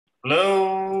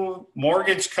Hello,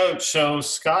 mortgage coach. So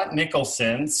Scott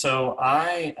Nicholson. So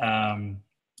I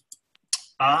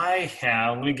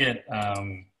have. Let me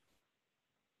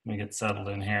get settled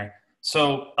in here.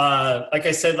 So like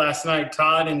I said last night,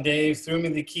 Todd and Dave threw me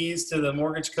the keys to the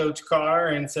mortgage coach car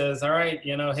and says, "All right,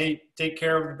 hey, take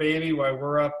care of the baby while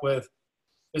we're up with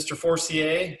Mr.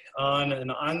 Forcier on an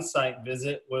on-site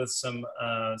visit with some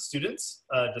students,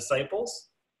 disciples.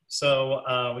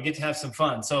 So we get to have some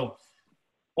fun." So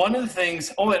one of the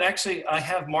things, and actually I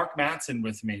have Mark Matson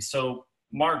with me. So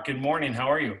Mark, good morning.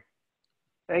 How are you?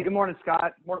 Hey, good morning,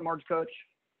 Scott. Morning, Marge Coach.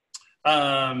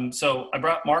 So I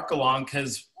brought Mark along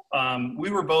because we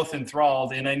were both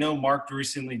enthralled, and I know Mark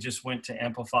recently just went to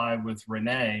Amplify with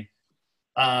Renee.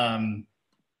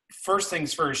 First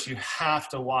things first, you have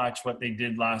to watch what they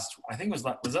did I think was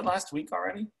it last week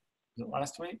already? Was it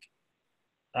last week?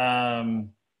 There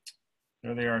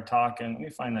they are talking. Let me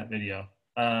find that video.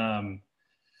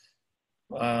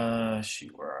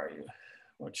 Shoot, where are you?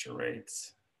 What's your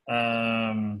rates? Where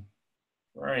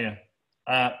are you?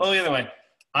 Either way,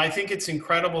 I think it's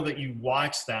incredible that you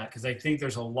watch that because I think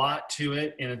there's a lot to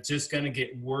it and it's just going to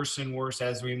get worse and worse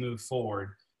as we move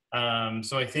forward.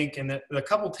 So I think in the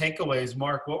couple takeaways,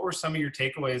 Mark, what were some of your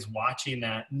takeaways watching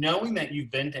that, knowing that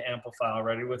you've been to Amplify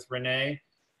already with Renee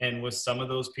and with some of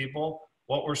those people?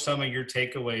 What were some of your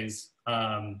takeaways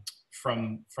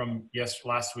from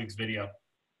last week's video?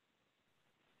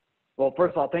 Well,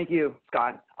 first of all, thank you,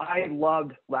 Scott. I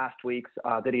loved last week's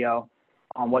video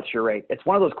on what's your rate. It's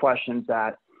one of those questions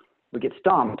that we get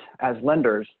stumped as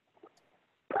lenders,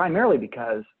 primarily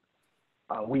because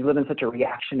we live in such a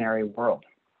reactionary world.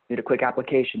 You need a quick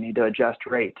application, you need to adjust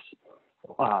rates,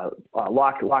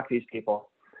 lock these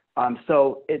people.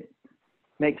 So it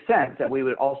makes sense that we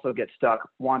would also get stuck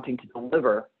wanting to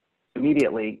deliver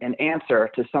immediately an answer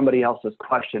to somebody else's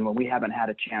question when we haven't had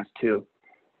a chance to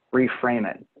reframe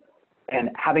it. And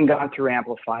having gone through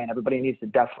Amplify, and everybody needs to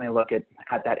definitely look at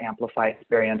that Amplify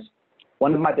experience,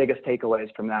 one of my biggest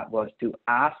takeaways from that was to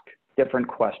ask different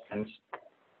questions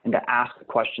and to ask the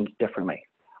questions differently.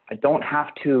 I don't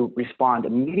have to respond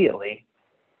immediately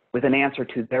with an answer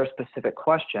to their specific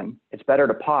question. It's better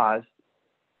to pause,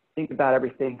 think about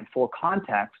everything in full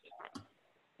context,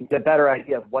 and get a better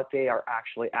idea of what they are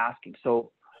actually asking.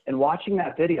 So in watching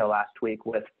that video last week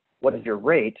with what is your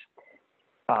rate,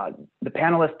 the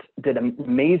panelists did an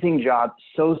amazing job,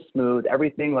 so smooth.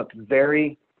 Everything looked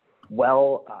very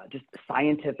well, just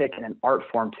scientific and an art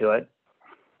form to it.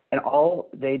 And all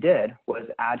they did was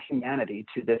add humanity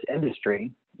to this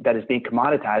industry that is being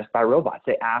commoditized by robots.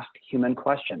 They asked human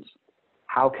questions.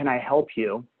 How can I help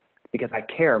you? Because I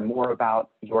care more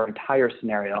about your entire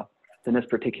scenario than this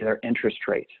particular interest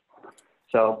rate.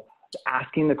 So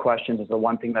asking the questions is the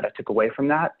one thing that I took away from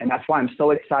that. And that's why I'm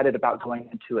so excited about going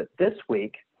into it this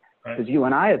week, because you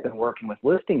and I have been working with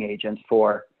listing agents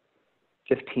for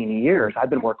 15 years. I've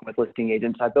been working with listing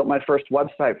agents. I built my first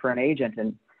website for an agent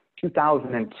in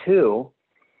 2002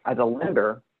 as a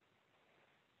lender.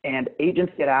 And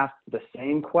agents get asked the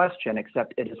same question,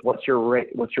 except it is, what's your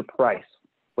rate? What's your price?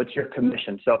 What's your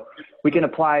commission? So we can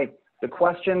apply the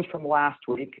questions from last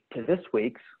week to this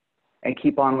week's and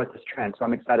keep on with this trend. So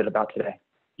I'm excited about today.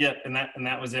 Yeah, and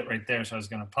that was it right there. So I was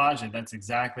going to pause it. That's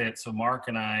exactly it. So Mark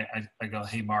and I go,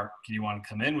 "Hey, Mark, do you want to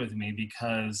come in with me?"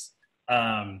 Because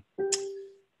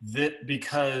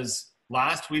because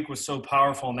last week was so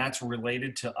powerful, and that's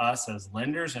related to us as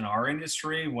lenders in our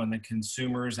industry when the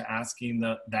consumer is asking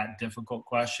that difficult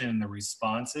question and the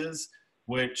responses,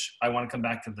 which I want to come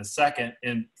back to the second,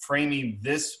 and framing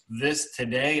this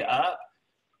today up.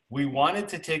 We wanted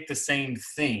to take the same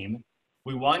theme.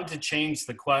 We wanted to change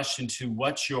the question to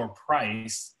what's your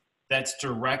price that's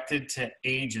directed to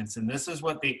agents. And this is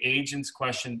what the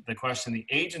question the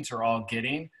agents are all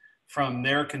getting from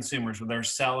their consumers or their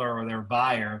seller or their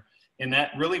buyer. And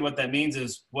that really what that means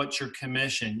is, what's your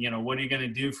commission? What are you going to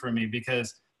do for me?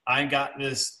 Because I got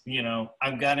this,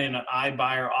 I've got an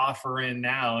iBuyer offer in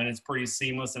now and it's pretty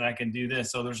seamless and I can do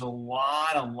this. So there's a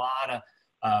lot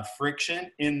of friction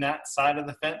in that side of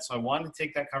the fence. So I wanted to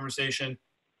take that conversation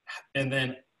and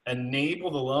then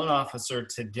enable the loan officer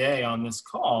today on this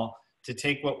call to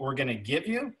take what we're going to give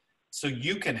you so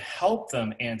you can help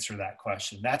them answer that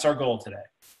question. That's our goal today.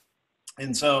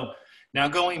 And so now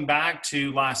going back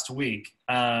to last week,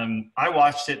 I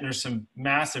watched it and there's some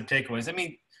massive takeaways. I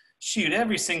mean, shoot,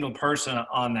 every single person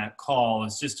on that call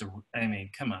is just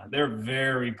come on. They're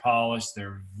very polished.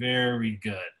 They're very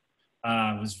good.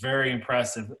 It was very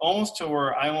impressive, almost to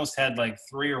where I almost had like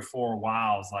 3 or 4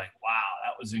 wows, like, wow,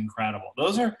 that was incredible.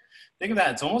 Think of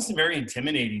that. It's almost very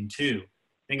intimidating too.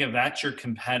 Think of that's your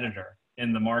competitor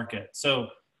in the market. So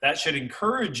that should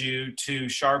encourage you to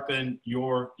sharpen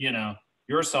your,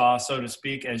 your saw, so to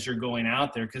speak, as you're going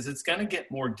out there, because it's going to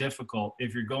get more difficult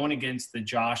if you're going against the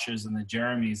Joshes and the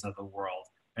Jeremys of the world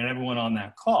and everyone on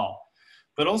that call.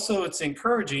 But also it's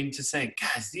encouraging to say,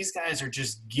 guys, these guys are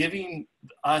just giving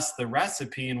us the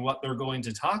recipe and what they're going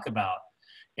to talk about.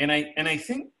 And I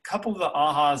think a couple of the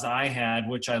ahas I had,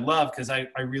 which I love, because I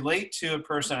relate to a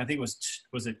person, I think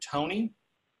was it Tony?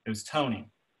 It was Tony.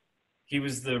 He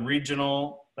was the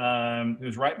regional, it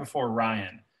was right before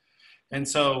Ryan. And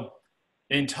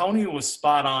Tony was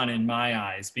spot on in my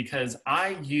eyes, because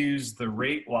I use the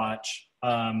Rate Watch,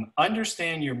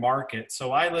 understand your market.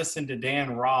 So I listen to Dan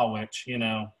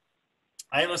Rawich,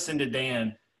 I listen to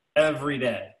Dan every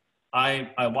day.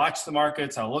 I watch the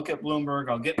markets. I'll look at Bloomberg.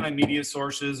 I'll get my media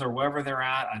sources or wherever they're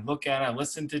at. I look at it. I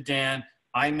listen to Dan.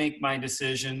 I make my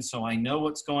decisions, so I know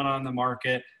what's going on in the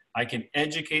market. I can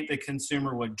educate the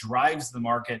consumer what drives the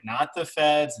market, not the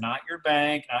feds, not your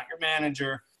bank, not your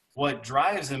manager, what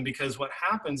drives them. Because what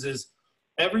happens is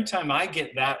every time I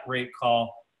get that rate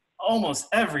call, almost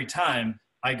every time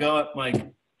I go up like,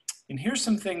 and here's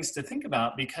some things to think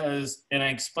about, and I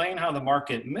explain how the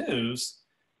market moves.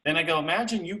 Then I go,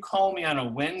 imagine you call me on a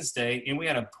Wednesday and we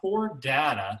had a poor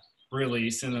data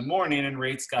release in the morning and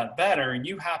rates got better, and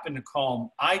you happen to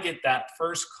call. I get that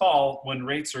first call when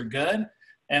rates are good,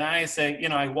 and I say,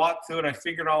 I walk through it, I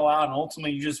figure it all out, and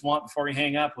ultimately you just want, before you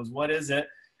hang up, was what is it?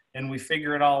 And we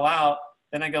figure it all out.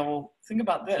 Then I go, well, think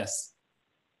about this.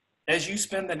 As you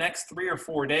spend the next 3 or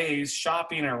 4 days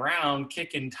shopping around,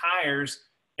 kicking tires,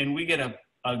 and we get a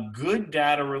good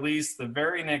data release the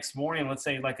very next morning, let's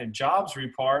say like a jobs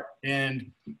report, and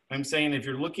I'm saying, if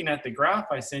you're looking at the graph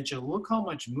I sent you, look how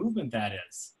much movement that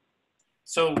is.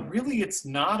 So really it's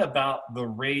not about the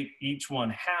rate each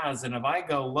one has. And if I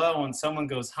go low and someone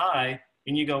goes high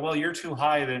and you go, well, you're too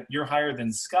high, you're higher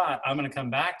than Scott, I'm going to come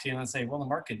back to you and say, well, the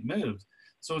market moved.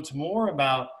 So it's more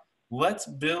about, let's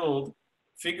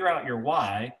figure out your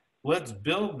why, let's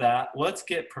build that, let's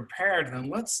get prepared, and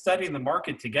let's study the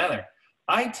market together.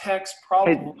 I text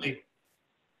probably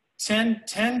 10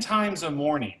 times a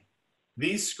morning.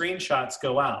 These screenshots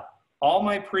go out. All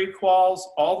my pre-quals,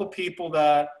 all the people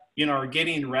that are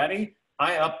getting ready,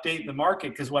 I update the market,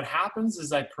 because what happens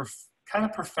is I kind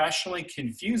of professionally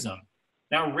confuse them.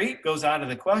 Now rate goes out of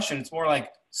the question. It's more like,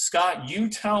 Scott, you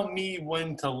tell me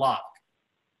when to lock.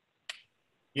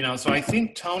 So I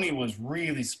think Tony was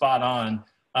really spot on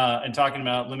and talking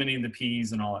about limiting the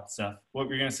P's and all that stuff. What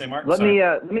were you going to say, Mark? Let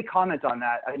me comment on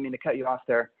that. I didn't mean to cut you off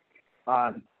there.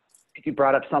 You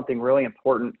brought up something really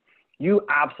important. You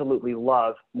absolutely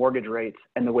love mortgage rates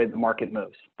and the way the market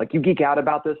moves. Like, you geek out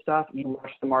about this stuff. You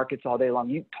watch the markets all day long.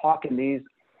 You talk in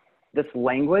this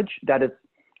language that is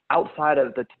outside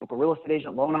of the typical real estate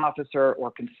agent, loan officer,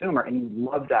 or consumer, and you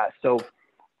love that. So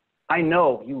I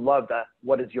know you love the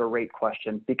what is your rate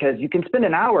question, because you can spend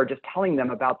an hour just telling them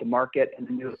about the market and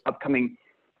the new upcoming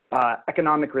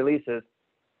economic releases.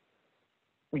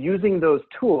 Using those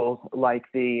tools like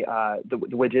the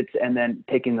widgets and then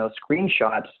taking those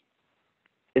screenshots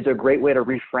is a great way to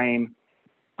reframe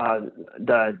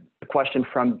the question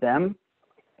from them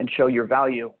and show your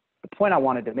value. The point I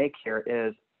wanted to make here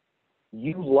is,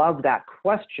 you love that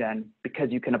question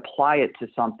because you can apply it to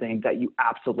something that you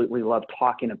absolutely love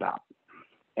talking about.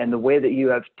 And the way that you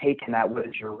have taken that, what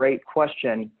is your rate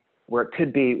question, where it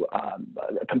could be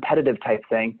a competitive type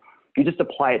thing, you just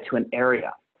apply it to an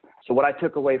area. So what I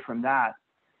took away from that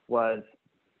was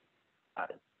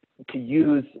to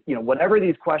use, whatever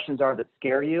these questions are that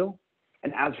scare you.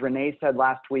 And as Renee said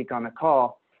last week on the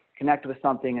call, connect with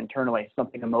something internally,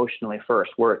 something emotionally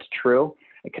first, where it's true,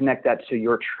 and connect that to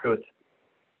your truth.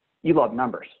 You love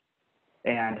numbers,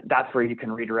 and that's where you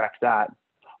can redirect that.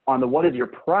 On the what is your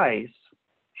price,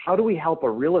 how do we help a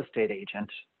real estate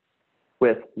agent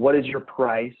with what is your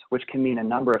price, which can mean a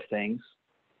number of things,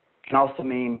 can also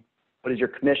mean what is your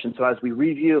commission. So as we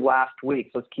reviewed last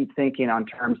week, let's keep thinking on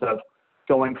terms of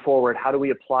going forward, how do we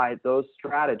apply those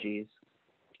strategies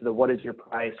to the what is your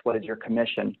price, what is your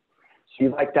commission. So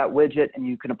you like that widget, and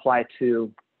you can apply it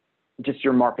to just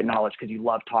your market knowledge because you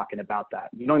love talking about that.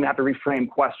 You don't even have to reframe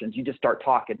questions. You just start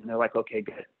talking, and they're like, okay,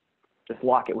 good. Just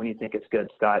lock it when you think it's good,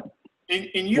 Scott. And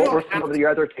you what don't were some of your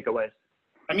other takeaways?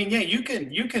 I mean, yeah, you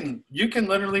can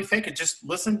literally fake it. Just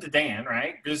listen to Dan,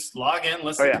 right? Just log in,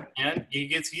 listen to Dan.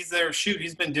 He's there. Shoot,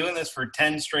 he's been doing this for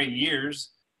 10 straight years.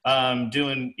 So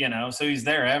he's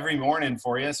there every morning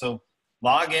for you. So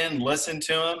log in, listen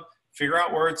to him, figure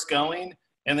out where it's going,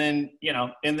 and then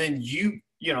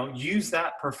use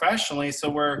that professionally. So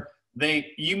where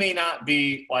you may not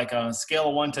be like on a scale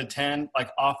of 1 to 10,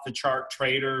 like off the chart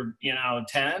trader,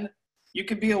 10, you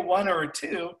could be a 1 or a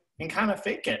 2 and kind of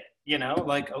fake it, you know,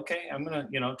 like, okay, I'm going to,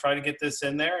 you know, try to get this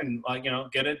in there and like, you know,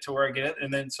 get it to where I get it.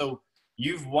 And then, so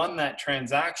you've won that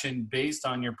transaction based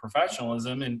on your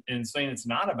professionalism and saying it's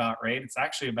not about rate. It's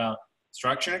actually about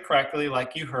structuring it correctly,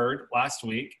 like you heard last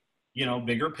week, you know,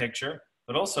 bigger picture,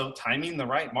 but also timing the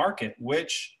right market,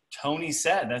 which Tony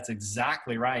said, that's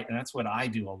exactly right. And that's what I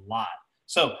do a lot.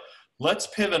 So let's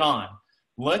pivot on.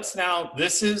 Let's now,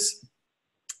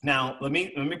 let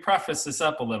me preface this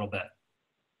up a little bit.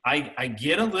 I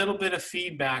get a little bit of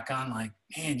feedback on like,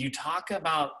 man, you talk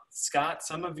about, Scott,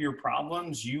 some of your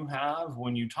problems you have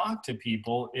when you talk to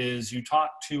people is you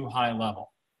talk too high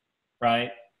level,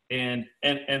 right? And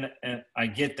I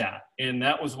get that. And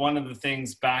that was one of the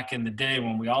things back in the day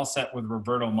when we all sat with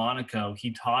Roberto Monaco.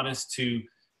 He taught us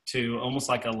to almost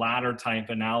like a ladder type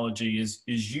analogy is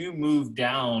you move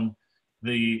down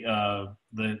the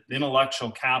intellectual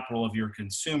capital of your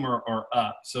consumer or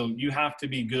up. So you have to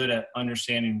be good at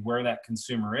understanding where that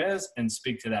consumer is and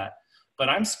speak to that. But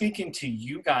I'm speaking to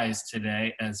you guys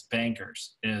today as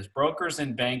bankers, as brokers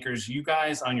and bankers. You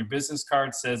guys on your business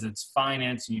card says it's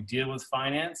finance and you deal with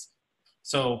finance.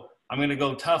 So I'm going to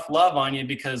go tough love on you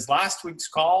because last week's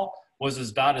call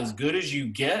was about as good as you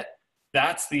get.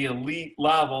 That's the elite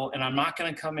level. And I'm not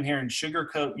going to come in here and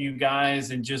sugarcoat you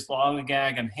guys and just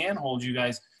lollygag and handhold you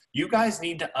guys. You guys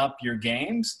need to up your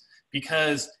games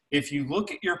because if you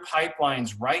look at your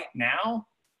pipelines right now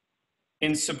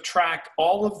and subtract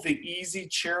all of the easy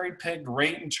cherry-picked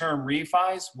rate and term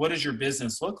refis, what does your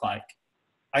business look like?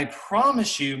 I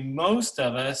promise you most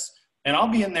of us, and I'll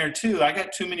be in there too, I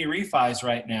got too many refis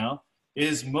right now,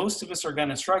 is most of us are going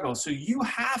to struggle. So you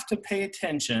have to pay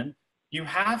attention. You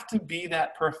have to be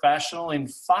that professional in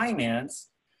finance.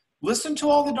 Listen to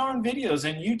all the darn videos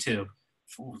on YouTube.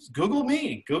 Google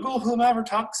me, Google whomever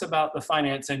talks about the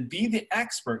finance and be the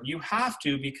expert. You have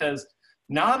to, because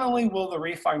not only will the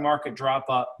refi market dry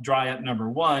up, number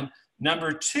one,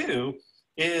 number two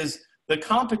is the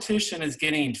competition is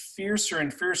getting fiercer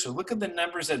and fiercer. Look at the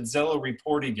numbers that Zillow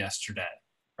reported yesterday,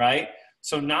 right?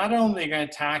 So not only are they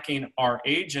attacking our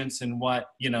agents and what,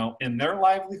 you know, in their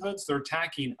livelihoods, they're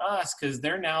attacking us because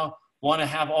they're now want to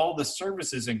have all the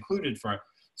services included for it.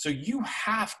 So you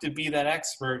have to be that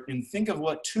expert and think of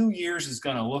what 2 years is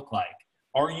going to look like.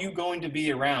 Are you going to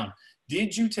be around?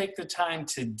 Did you take the time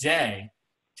today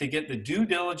to get the due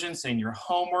diligence and your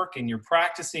homework and your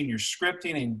practicing, your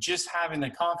scripting, and just having the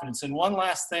confidence? And one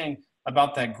last thing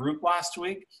about that group last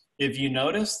week, if you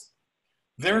noticed,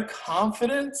 their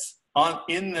confidence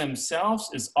in themselves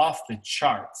is off the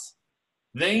charts.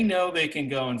 They know they can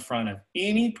go in front of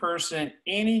any person,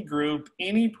 any group,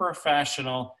 any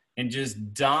professional, and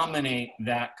just dominate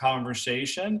that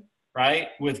conversation, right,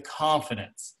 with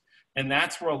confidence. And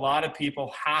that's where a lot of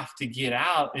people have to get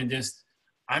out and just,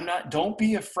 don't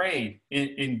be afraid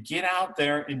and get out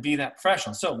there and be that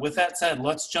professional. So with that said,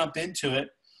 let's jump into it.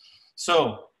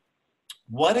 So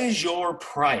what is your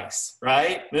price,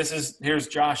 right? Here's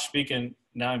Josh speaking.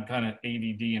 Now I'm kind of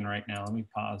ADDing right now. Let me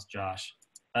pause, Josh.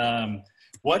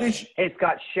 Hey,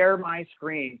 Scott, share my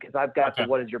screen because I've got the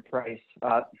what is your price.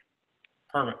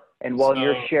 Perfect. And while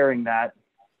you're sharing that,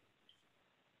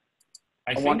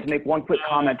 I want to make one quick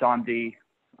comment on the.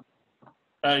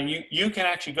 You can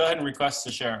actually go ahead and request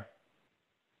to share.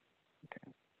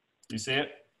 Okay. You see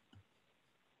it?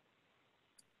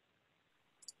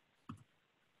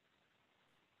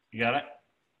 You got it?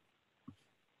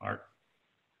 Art.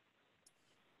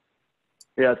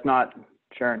 Yeah, it's not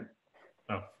sharing.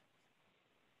 Oh. What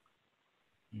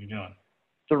are you doing?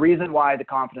 The reason why the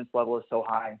confidence level is so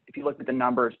high, if you look at the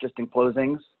numbers just in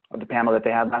closings of the panel that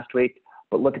they had last week,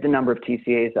 but look at the number of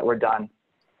TCAs that were done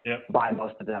by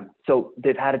most of them. So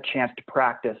they've had a chance to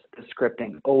practice the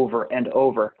scripting over and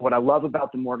over. What I love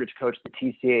about the Mortgage Coach, the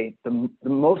TCA, the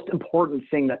most important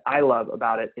thing that I love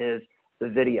about it is the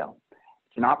video.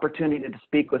 It's an opportunity to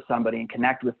speak with somebody and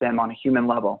connect with them on a human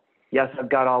level. Yes, I've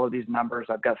got all of these numbers.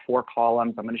 I've got 4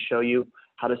 columns. I'm going to show you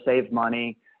how to save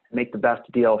money, make the best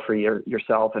deal for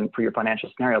yourself and for your financial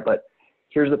scenario. But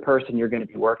here's the person you're going to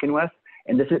be working with.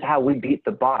 And this is how we beat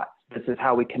the bots. This is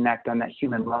how we connect on that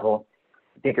human level,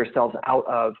 take ourselves out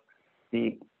of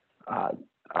the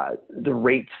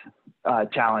rate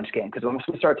challenge game. Because once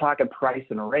we start talking price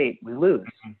and rate, we lose.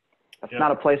 That's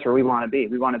not a place where we want to be.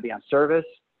 We want to be on service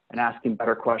and asking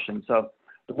better questions. So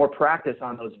the more practice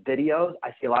on those videos,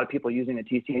 I see a lot of people using the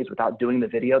TCAs without doing the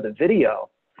video. The video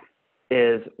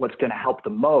is what's going to help the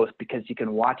most because you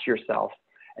can watch yourself.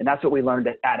 And that's what we learned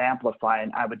at Amplify.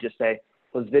 And I would just say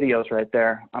those videos right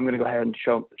there, I'm going to go ahead and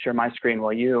share my screen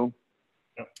while you.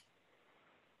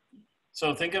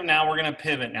 So think of now, we're going to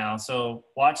pivot now. So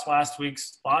watch last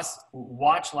week's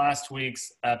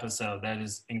episode. That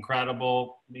is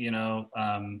incredible. You know,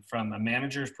 from a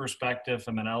manager's perspective,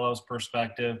 from an LO's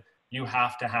perspective, you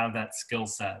have to have that skill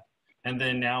set. And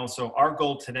then now, so our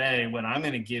goal today, what I'm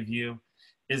going to give you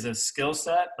is a skill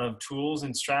set of tools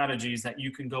and strategies that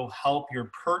you can go help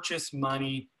your purchase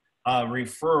money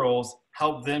referrals,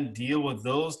 help them deal with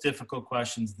those difficult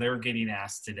questions they're getting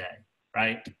asked today,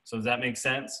 right? So does that make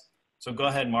sense? So go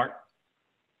ahead, Mark.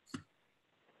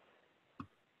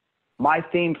 My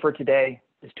theme for today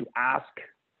is to ask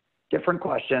different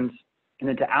questions and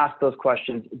then to ask those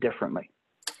questions differently.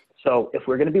 So if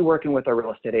we're going to be working with our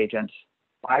real estate agents,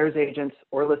 buyer's agents,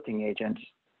 or listing agents,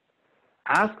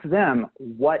 ask them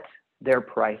what their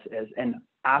price is and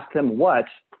ask them what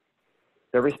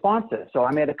their response is. So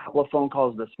I made a couple of phone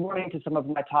calls this morning to some of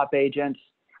my top agents,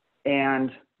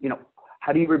 and you know,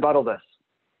 how do you rebuttal this?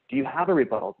 Do you have a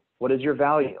rebuttal? What is your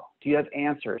value? Do you have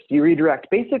answers? Do you redirect?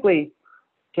 Basically,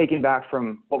 taking back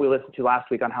from what we listened to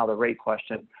last week on how the rate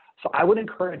question. So I would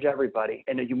encourage everybody,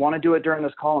 and if you want to do it during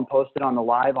this call and post it on the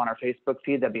live on our Facebook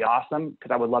feed, that'd be awesome,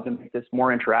 because I would love to make this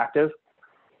more interactive.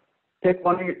 Pick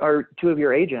one or two of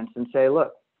your agents and say,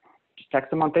 look, just text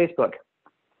them on Facebook.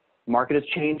 Market is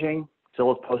changing.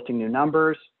 Zillow's posting new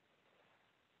numbers.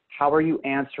 How are you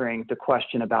answering the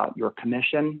question about your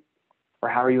commission? Or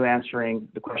how are you answering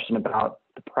the question about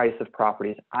the price of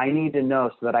properties? I need to know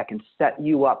so that I can set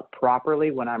you up properly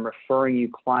when I'm referring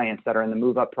you clients that are in the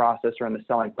move-up process or in the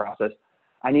selling process.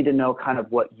 I need to know kind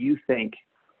of what you think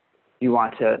you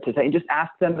want to say. And just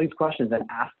ask them these questions and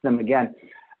ask them again.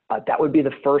 That would be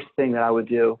the first thing that I would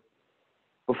do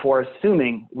before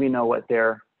assuming we know what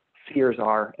their fears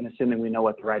are and assuming we know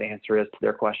what the right answer is to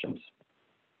their questions.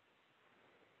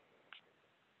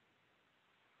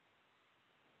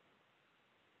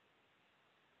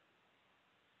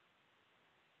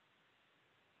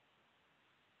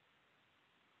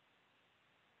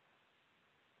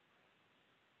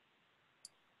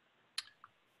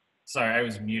 Sorry, I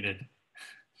was muted.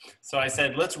 So I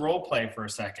said, let's role play for a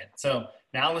second. So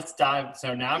now let's dive.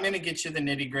 So now I'm going to get you the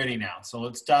nitty gritty now. So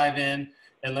let's dive in.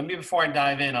 And before I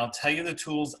dive in, I'll tell you the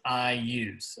tools I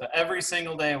use. So every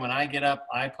single day when I get up,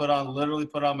 I literally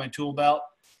put on my tool belt.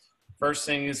 First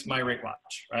thing is my Rate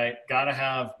Watch, right? Got to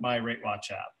have my Rate Watch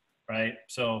app, right?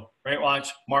 So Rate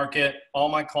Watch, market, all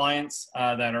my clients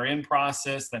that are in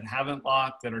process, that haven't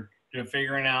locked, that are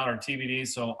figuring out our TBD.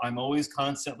 So I'm always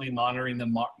constantly monitoring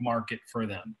the market for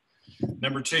them.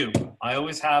 Number two, I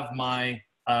always have my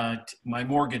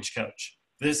mortgage coach.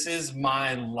 This is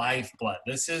my lifeblood.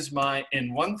 This is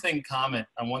and one thing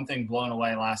blown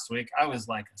away last week, I was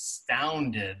like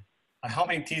astounded at how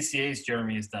many TCAs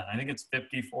Jeremy has done. I think it's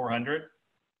 5,400.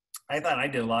 I thought I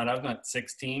did a lot. I was not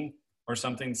 16 or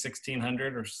something,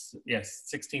 1,600 or yes,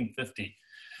 1,650.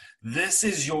 This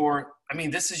is your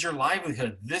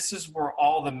livelihood. This is where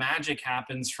all the magic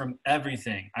happens from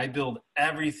everything. I build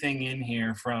everything in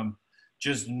here, from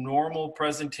just normal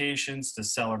presentations to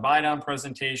seller buy down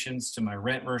presentations to my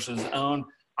rent versus own.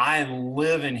 I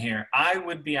live in here. I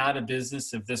would be out of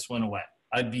business if this went away.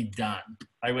 I'd be done.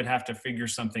 I would have to figure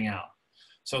something out.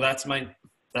 So that's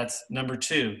number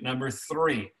two. Number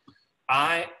three,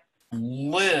 I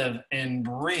live and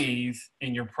breathe,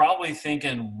 and you're probably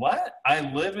thinking, what? I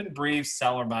live and breathe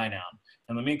seller buy down.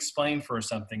 And let me explain for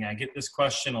something. I get this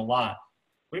question a lot.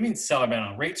 What do you mean seller buy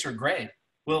down? Rates are great.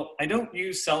 Well, I don't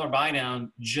use seller buy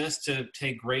down just to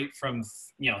take rate from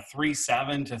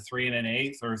 3.7 to 3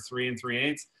 1/8 or 3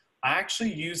 3/8. I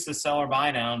actually use the seller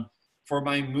buy down for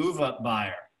my move up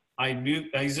buyer. I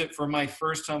use it for my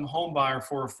first home buyer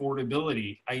for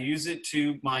affordability. I use it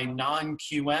to my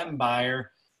non-QM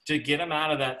buyer to get them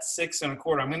out of that 6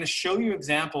 1/4. I'm going to show you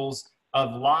examples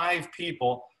of live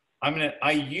people.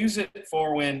 I use it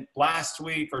for when last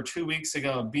week or 2 weeks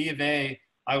ago, B of A,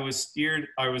 I was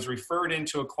referred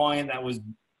into a client that was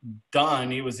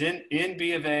done. He was in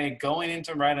B of A, going in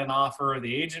to write an offer.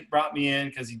 The agent brought me in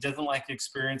because he doesn't like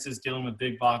experiences dealing with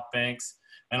big box banks.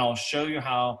 And I'll show you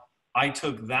how I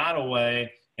took that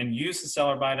away and used the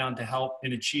seller buy down to help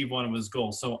and achieve one of his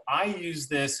goals. So I use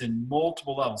this in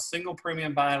multiple levels. Single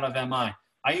premium buy out of MI.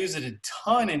 I use it a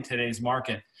ton in today's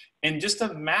market. And just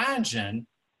imagine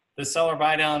the seller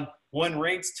buy down when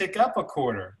rates tick up a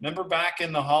quarter. Remember back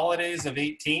in the holidays of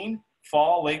 18,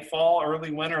 late fall,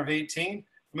 early winter of 18?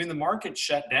 I mean, the market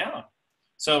shut down.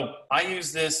 So I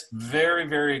use this very,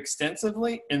 very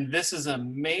extensively. And this is a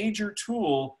major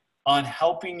tool on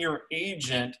helping your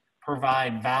agent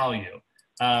provide value.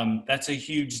 That's a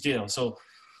huge deal. So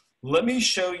let me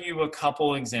show you a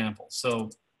couple examples. So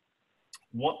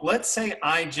let's say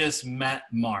I just met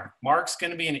Mark. Mark's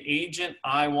going to be an agent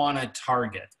I want to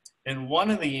target. And one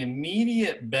of the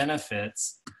immediate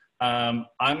benefits I'm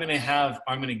going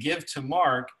to give to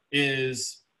Mark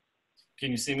is,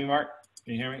 can you see me, Mark?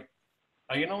 Can you hear me?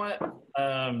 Oh, you know what?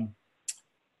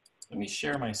 Let me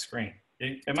share my screen.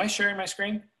 Am I sharing my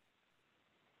screen?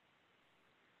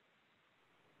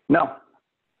 No.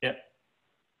 Yep.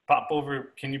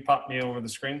 Can you pop me over the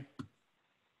screen?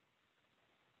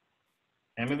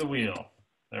 Hand me the wheel.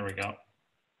 There we go.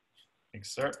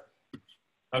 Thanks, sir.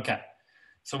 Okay.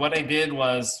 So what I did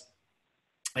was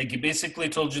I basically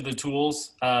told you the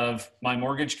tools of my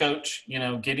mortgage coach,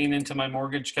 getting into my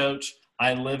mortgage coach.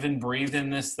 I live and breathe in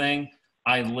this thing.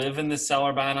 I live in the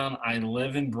seller buy down. I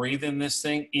live and breathe in this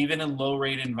thing, even in low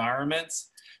rate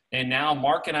environments. And now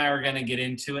Mark and I are going to get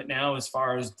into it now as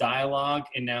far as dialogue.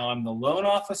 And now I'm the loan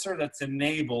officer that's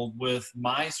enabled with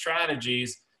my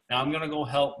strategies. Now I'm going to go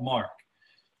help Mark.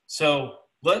 So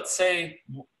let's say,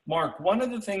 Mark, one of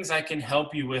the things I can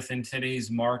help you with in today's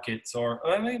markets, or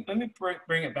let me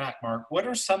bring it back, Mark. What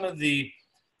are some of the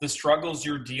struggles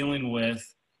you're dealing with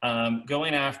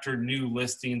going after new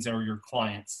listings or your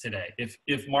clients today?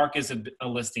 If Mark is a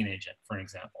listing agent, for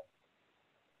example.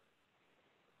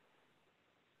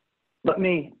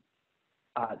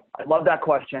 I love that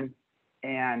question.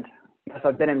 And yes,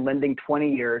 I've been in lending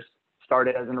 20 years,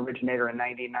 started as an originator in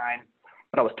 99.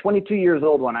 But I was 22 years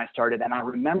old when I started, and I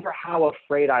remember how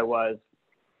afraid I was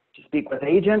to speak with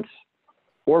agents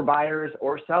or buyers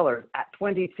or sellers. At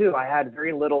 22, I had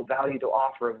very little value to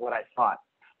offer of what I thought.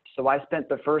 So I spent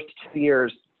the first 2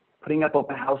 years putting up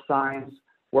open house signs,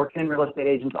 working in real estate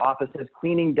agents' offices,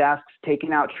 cleaning desks,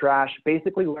 taking out trash,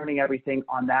 basically learning everything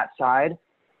on that side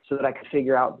so that I could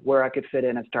figure out where I could fit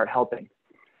in and start helping.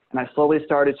 And I slowly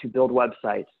started to build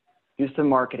websites, do some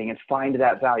marketing, and find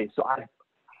that value. So I've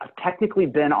technically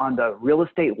been on the real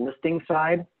estate listing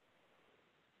side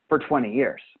for 20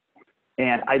 years.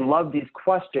 And I love these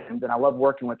questions, and I love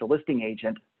working with the listing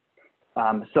agent.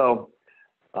 One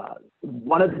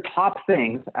of the top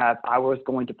things, if I was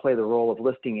going to play the role of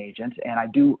listing agent, and I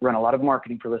do run a lot of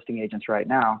marketing for listing agents right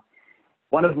now,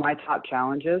 one of my top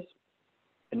challenges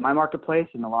in my marketplace,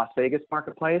 in the Las Vegas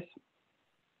marketplace,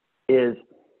 is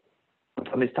when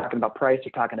somebody's talking about price or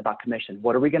talking about commission.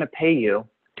 What are we going to pay you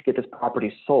to get this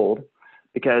property sold?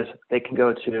 Because they can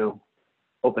go to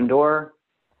Open Door,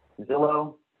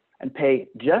 Zillow, and pay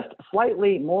just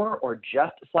slightly more or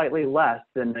just slightly less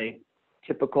than the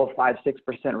typical 5-6%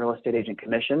 real estate agent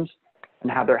commissions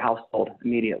and have their house sold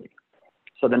immediately.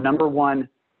 So the number one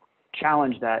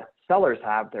challenge that sellers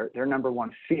have, their number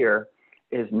one fear,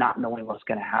 is not knowing what's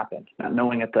going to happen, not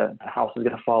knowing if the house is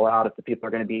going to fall out, if the people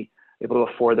are going to be able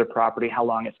to afford their property, how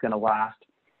long it's going to last.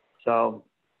 So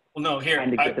well, no, here,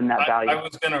 trying to give them that value. I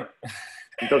was going to,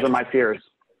 those are my fears.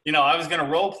 I was going to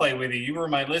role play with you. You were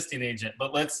my listing agent,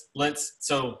 but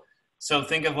so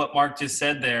think of what Mark just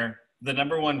said there. The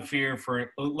number one fear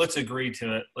let's agree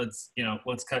to it.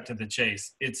 Let's cut to the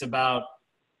chase. It's about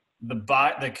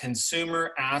the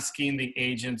consumer asking the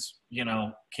agents,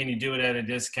 can you do it at a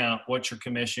discount? What's your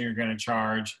commission you're going to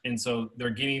charge? And so they're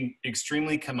getting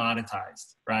extremely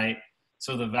commoditized, right?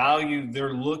 So the value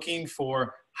they're looking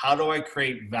for, how do I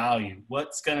create value?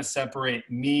 What's going to separate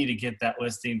me to get that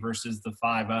listing versus the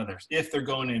 5 others if they're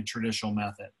going in a traditional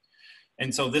method?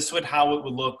 And so this would how it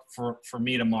would look for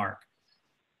me to Mark.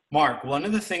 Mark, one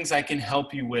of the things I can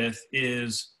help you with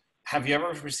is, have you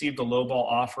ever received a lowball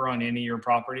offer on any of your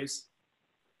properties?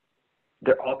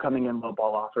 They're all coming in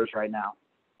lowball offers right now.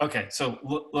 Okay, so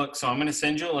look, so I'm going to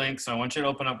send you a link. So I want you to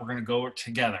open up. We're going to go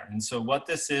together. And so what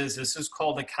this is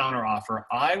called a counter offer.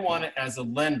 I want it as a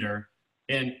lender.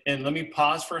 And let me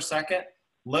pause for a second.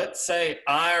 Let's say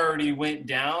I already went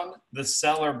down the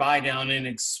seller buy down and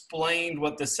explained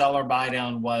what the seller buy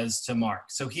down was to Mark.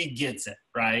 So he gets it,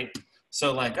 right?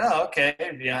 So like, oh, okay,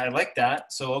 yeah, I like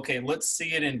that. So, okay, let's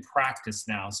see it in practice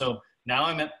now. So now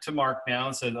I'm up to Mark now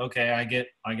and said, okay, I get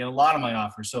a lot of my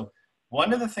offers. So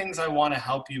one of the things I want to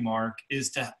help you, Mark,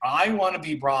 is I want to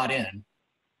be brought in.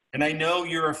 And I know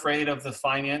you're afraid of the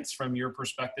finance from your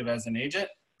perspective as an agent.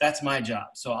 That's my job.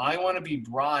 So I want to be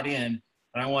brought in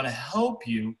and I want to help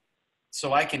you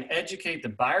so I can educate the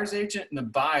buyer's agent and the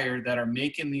buyer that are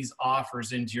making these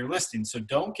offers into your listing. So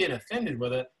don't get offended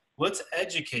with it. Let's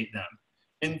educate them.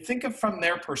 And think of from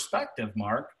their perspective,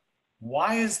 Mark,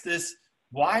 why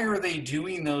are they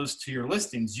doing those to your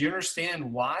listings? Do you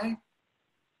understand why?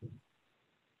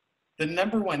 The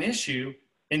number one issue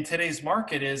in today's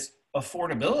market is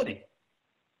affordability.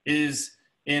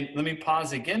 And let me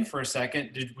pause again for a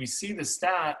second. Did we see the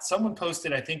stat? Someone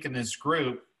posted, I think, in this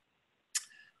group,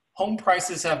 Home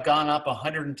prices have gone up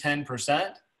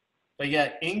 110%, but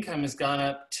yet income has gone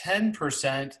up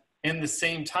 10% in the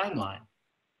same timeline.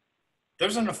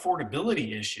 There's an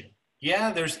affordability issue.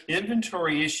 Yeah, there's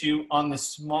inventory issue on the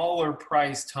smaller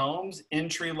priced homes,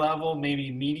 entry level,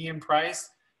 maybe medium priced,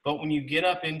 but when you get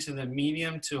up into the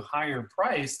medium to higher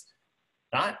priced,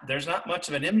 there's not much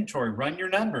of an inventory. Run your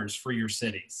numbers for your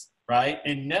cities, right?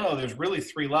 And no, there's really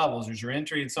three levels. There's your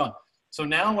entry and so on. So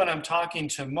now when I'm talking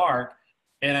to Mark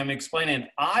and I'm explaining,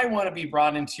 I want to be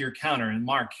brought into your counter, and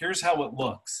Mark, here's how it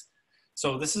looks.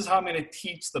 So this is how I'm going to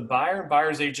teach the buyer and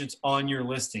buyer's agents on your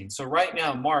listing. So right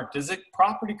now, Mark, does it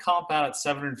property comp out at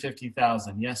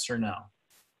 750,000? Yes or no?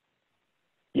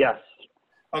 Yes.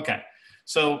 Okay.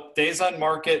 So days on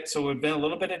market. So we've been a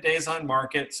little bit of days on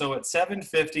market. So at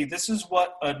 750, this is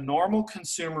what a normal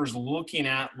consumer is looking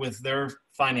at with their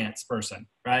finance person,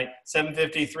 right?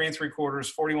 750, 3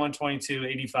 3/4, 4122,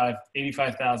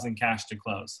 85,000 cash to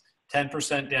close,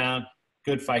 10% down,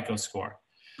 good FICO score.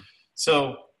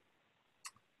 So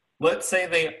let's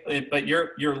say but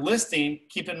your listing,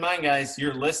 keep in mind, guys,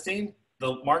 your listing,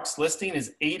 Mark's listing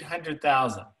is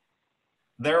 800,000.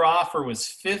 Their offer was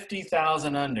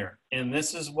 50,000 under, and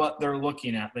this is what they're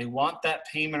looking at. They want that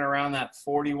payment around that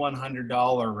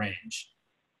 $4,100 range.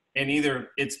 And either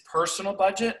it's personal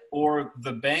budget or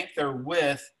the bank they're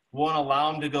with won't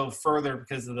allow them to go further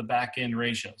because of the back end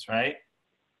ratios, right?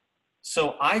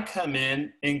 So I come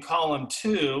in column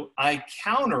 2, I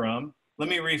counter them. Let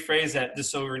me rephrase that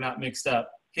just so we're not mixed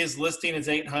up. His listing is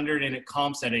 800 and it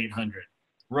comps at 800.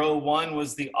 Row 1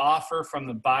 was the offer from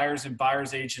the buyers and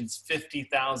buyer's agents,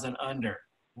 50,000 under.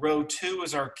 Row 2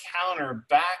 is our counter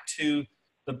back to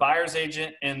the buyer's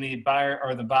agent and the buyer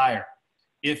or the buyer.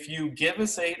 If you give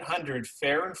us 800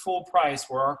 fair and full price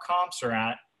where our comps are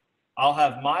at, I'll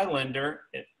have my lender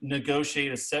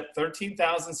negotiate a set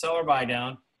 13,000 seller buy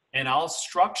down, and I'll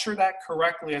structure that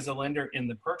correctly as a lender in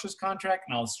the purchase contract,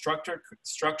 and I'll structure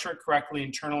it correctly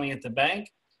internally at the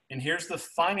bank. And here's the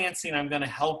financing I'm going to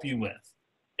help you with.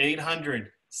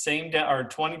 800, same down, or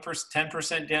 20%,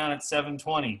 10% down at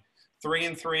 720, 3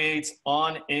 3/8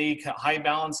 on a high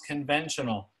balance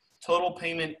conventional. Total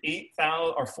payment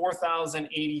 8,000 or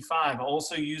 4,085. I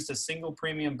also used a single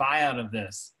premium buyout of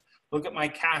this. Look at my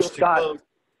cash to close.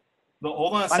 But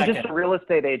hold on a second. I'm just a real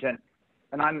estate agent,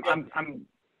 and I'm.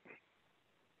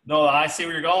 No, I see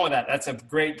where you're going with that. That's a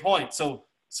great point. So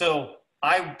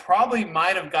I probably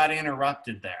might have got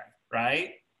interrupted there,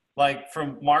 right? Like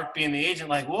from Mark being the agent,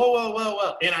 like,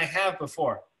 whoa. And I have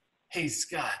before. Hey,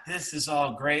 Scott, this is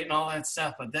all great and all that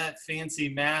stuff, but that fancy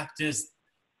math just,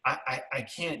 I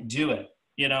can't do it.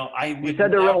 You know, You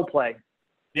said the role play.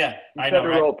 Yeah, I know,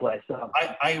 right? Role play. So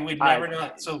I would never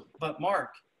not. So, but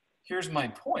Mark, here's my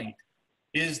point: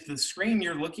 is the screen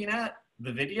you're looking at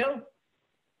the video?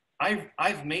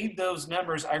 I've made those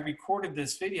numbers. I recorded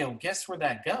this video. Guess where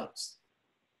that goes?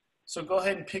 So go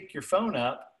ahead and pick your phone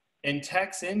up and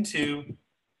text into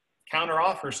Counter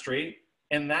Offer Street,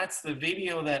 and that's the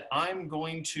video that I'm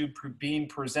going to be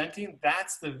presenting.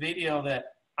 That's the video that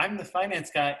I'm the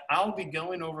finance guy. I'll be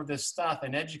going over this stuff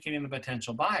and educating the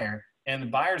potential buyer and the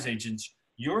buyer's agents.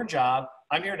 Your job,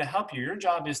 I'm here to help you. Your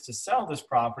job is to sell this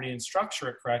property and structure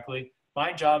it correctly.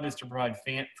 My job is to provide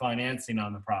financing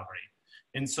on the property.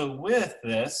 And so with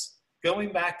this,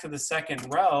 going back to the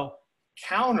second row,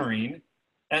 countering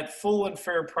at full and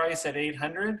fair price at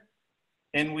 800,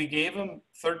 and we gave them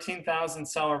 13,000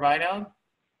 seller buy down.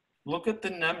 Look at the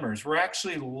numbers. We're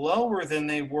actually lower than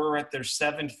they were at their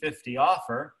 750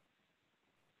 offer.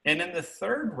 And in the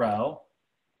third row,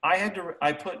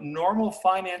 I put normal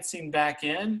financing back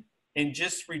in and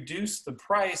just reduced the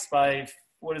price by,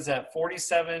 what is that,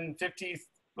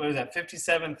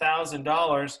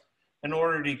 $57,000 in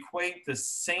order to equate the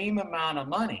same amount of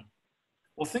money.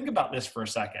 Well, think about this for a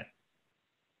second.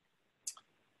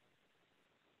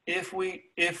 If we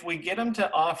get them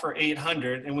to offer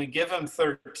 800 and we give them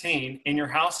 13 and your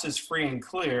house is free and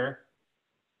clear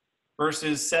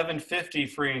versus 750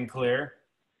 free and clear,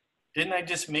 didn't I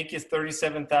just make you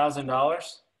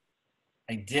 $37,000?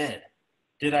 I did.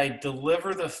 Did I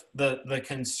deliver the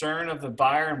concern of the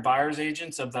buyer and buyer's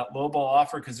agents of that lowball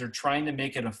offer because they're trying to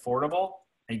make it affordable?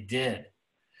 I did.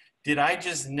 Did I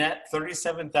just net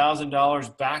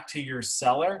 $37,000 back to your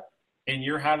seller and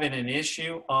you're having an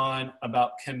issue on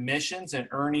about commissions and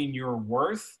earning your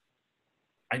worth?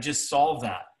 I just solved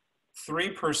that.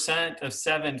 3% of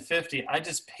 750, I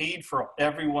just paid for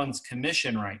everyone's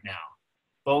commission right now,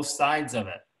 both sides of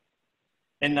it.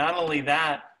 And not only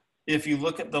that, if you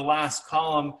look at the last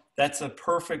column, that's a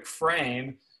perfect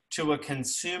frame to a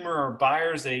consumer or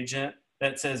buyer's agent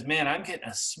that says, man, I'm getting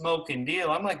a smoking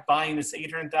deal. I'm like buying this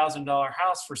 $800,000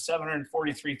 house for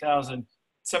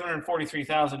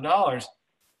 $743,000.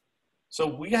 So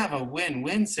we have a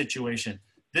win-win situation.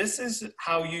 This is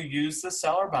how you use the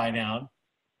seller buy down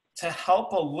to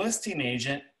help a listing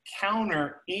agent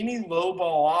counter any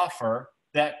lowball offer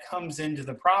that comes into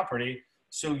the property,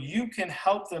 so you can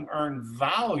help them earn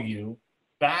value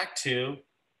back to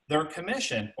their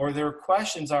commission, or their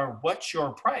questions are, what's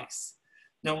your price?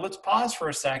 Now let's pause for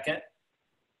a second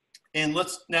and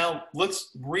let's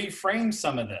reframe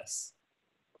some of this.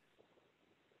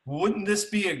 Wouldn't this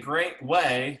be a great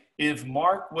way if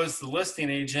Mark was the listing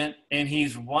agent and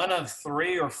he's one of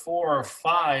 3 or 4 or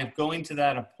 5 going to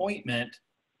that appointment,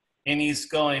 and he's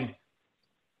going,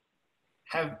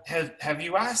 have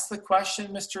you asked the question,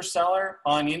 Mr. Seller,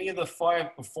 on any of the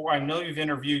 5 before? I know you've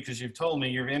interviewed, because you've told me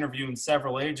you're interviewing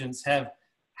several agents. Have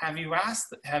you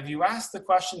asked the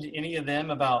question to any of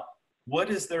them about what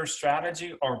is their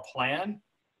strategy or plan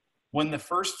when the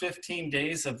first 15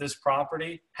 days of this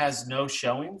property has no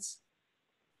showings?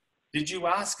 Did you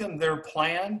ask them their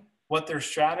plan, what their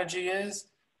strategy is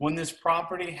when this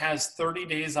property has 30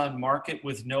 days on market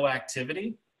with no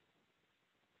activity?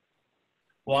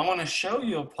 Well, I want to show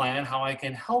you a plan how I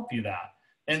can help you that.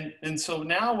 And so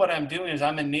now what I'm doing is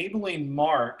I'm enabling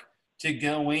Mark to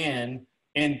go in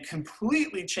and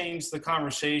completely change the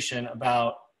conversation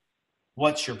about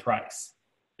what's your price.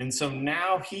 And so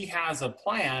now he has a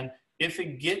plan. If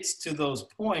it gets to those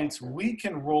points, we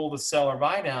can roll the seller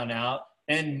buy down out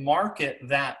and market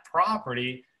that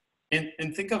property,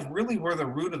 and think of really where the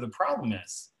root of the problem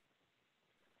is.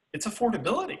 It's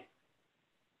affordability.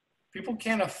 People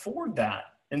can't afford that.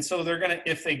 And so they're going to,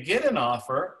 if they get an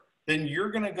offer, then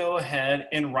you're going to go ahead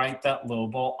and write that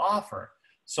lowball offer.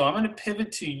 So I'm going to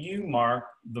pivot to you, Mark,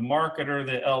 the marketer,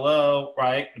 the LO,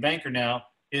 right? The banker now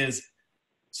is,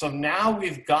 so now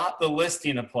we've got the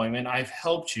listing appointment. I've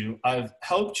helped you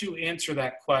answer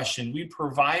that question. We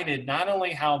provided not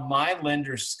only how my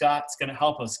lender, Scott's going to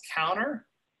help us counter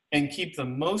and keep the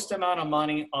most amount of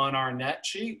money on our net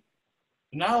sheet.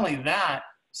 Not only that,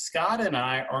 Scott and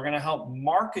I are going to help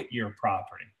market your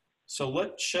property. So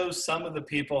let's show some of the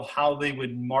people how they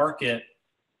would market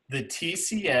the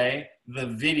TCA, the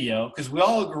video, because we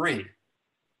all agree.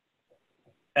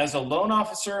 As a loan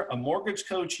officer, a mortgage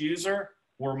coach user,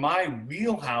 where my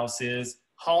wheelhouse is,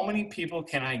 how many people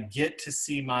can I get to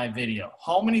see my video?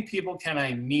 How many people can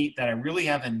I meet that I really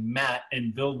haven't met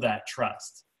and build that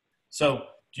trust? So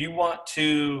do you want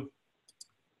to,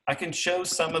 I can show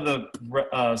some of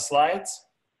the slides.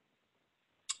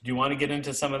 Do you want to get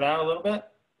into some of that a little bit?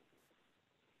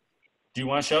 Do you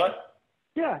want to show it?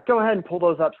 Yeah, go ahead and pull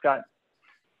those up, Scott.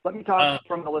 Let me talk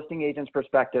from the listing agent's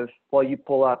perspective while you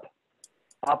pull up.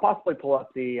 I'll possibly pull up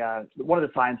the one of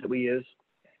the signs that we use.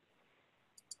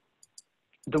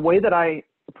 The way that I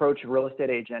approach a real estate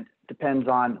agent depends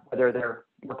on whether they're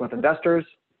working with investors,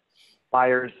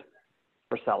 buyers,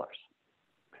 or sellers.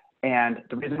 And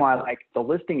the reason why I like the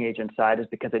listing agent side is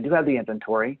because they do have the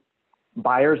inventory.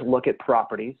 Buyers look at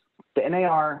properties. The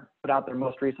NAR put out their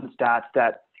most recent stats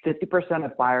that 50%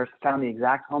 of buyers found the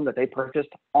exact home that they purchased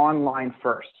online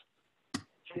first.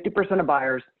 50% of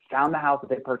buyers found the house that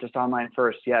they purchased online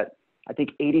first, yet I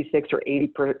think 86 or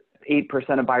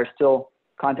 88% of buyers still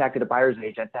contacted a buyer's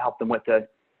agent to help them with the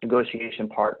negotiation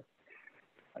part.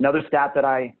 Another stat that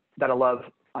I love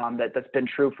that's been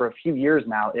true for a few years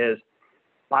now is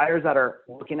buyers that are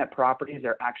looking at properties,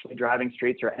 they're actually driving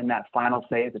streets or in that final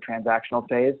phase, the transactional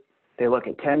phase. They look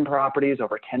at 10 properties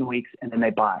over 10 weeks and then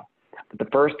they buy. But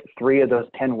the first 3 of those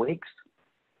 10 weeks,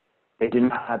 they do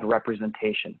not have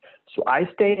representation. So I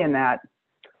stay in that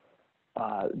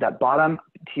bottom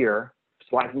tier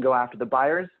so I can go after the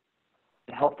buyers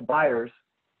and help the buyers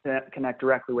connect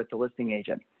directly with the listing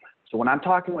agent. So when I'm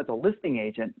talking with a listing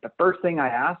agent, the first thing I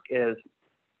ask is,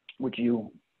 would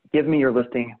you give me your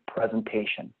listing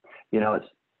presentation? You know, it's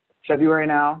February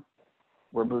now.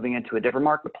 We're moving into a different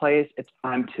marketplace. It's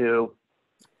time to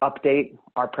update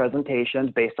our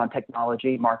presentations based on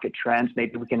technology, market trends.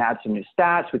 Maybe we can add some new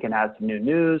stats. We can add some new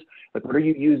news. Like, what are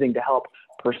you using to help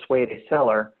persuade a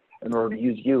seller in order to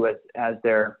use you as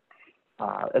their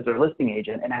listing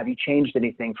agent? And have you changed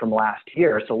anything from last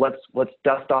year? So let's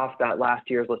dust off that last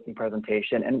year's listing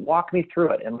presentation and walk me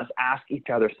through it. And let's ask each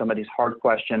other some of these hard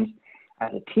questions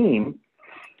as a team.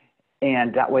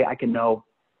 And that way I can know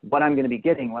what I'm going to be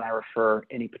getting when I refer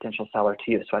any potential seller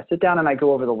to you. So I sit down and I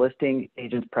go over the listing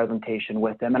agent's presentation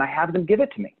with them and I have them give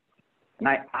it to me. And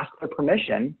I ask their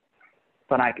permission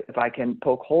if I can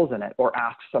poke holes in it or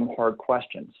ask some hard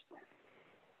questions.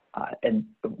 And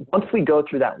once we go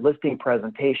through that listing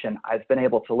presentation, I've been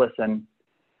able to listen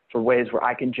for ways where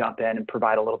I can jump in and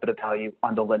provide a little bit of value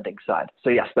on the lending side. So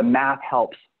yes, the math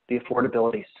helps the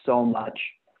affordability so much.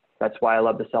 That's why I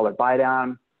love the seller buy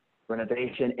down,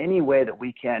 renovation, any way that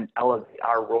we can elevate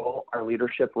our role, our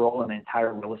leadership role in the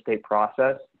entire real estate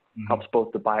process helps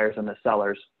both the buyers and the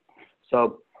sellers.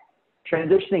 So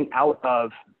transitioning out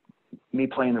of me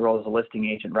playing the role as a listing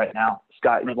agent right now,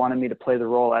 Scott, you wanted me to play the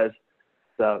role as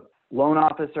the loan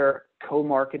officer,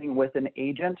 co-marketing with an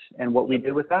agent and what we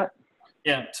do with that?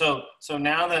 Yeah. So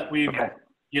now that we've,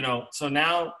 so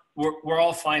now we're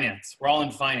all finance. We're all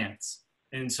in finance.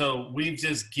 And so we've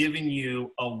just given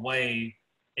you a way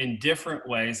in different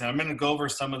ways. And I'm going to go over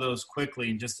some of those quickly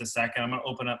in just a second. I'm going to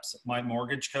open up my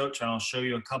mortgage coach and I'll show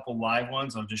you a couple live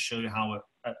ones. I'll just show you how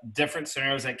different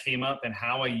scenarios that came up and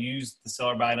how I used the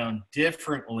seller buy down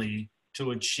differently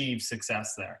to achieve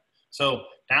success there. So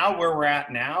now where we're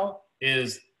at now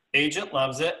is agent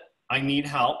loves it. I need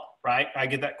help, right? I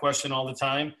get that question all the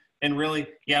time. And really,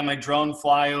 yeah, my drone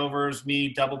flyovers,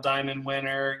 me double diamond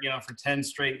winner, for 10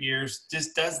 straight years,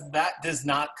 does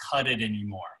not cut it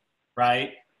anymore,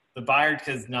 right? The buyer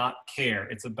does not care.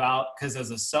 It's about, because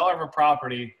as a seller of a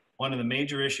property, one of the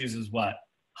major issues is what?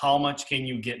 How much can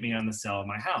you get me on the sale of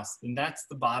my house? And that's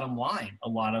the bottom line.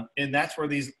 And that's where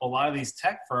a lot of these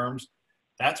tech firms,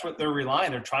 that's what they're relying.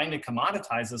 They're trying to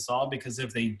commoditize this all, because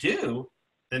if they do,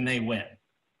 then they win,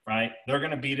 right? They're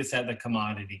going to beat us at the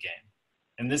commodity game.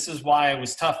 And this is why it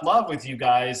was tough love with you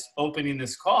guys opening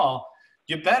this call.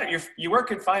 You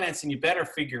work in finance and you better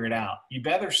figure it out. You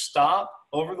better stop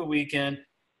over the weekend.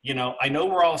 I know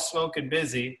we're all smoking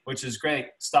busy, which is great.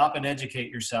 Stop and educate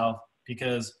yourself,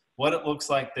 because what it looks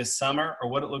like this summer or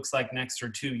what it looks like next or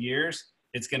 2 years,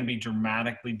 it's going to be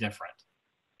dramatically different.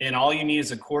 And all you need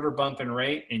is a quarter bump in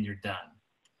rate and you're done.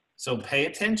 So pay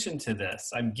attention to this.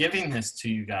 I'm giving this to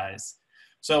you guys.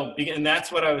 So, and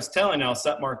that's what I was telling. I'll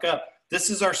set Mark up. This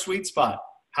is our sweet spot.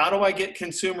 How do I get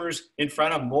consumers in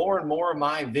front of more and more of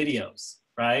my videos,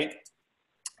 right?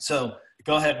 So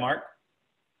go ahead, Mark.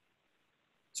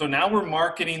 So now we're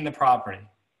marketing the property,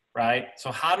 right?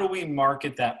 So how do we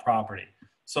market that property?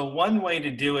 So one way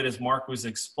to do it, as Mark was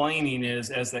explaining, is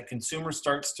as that consumer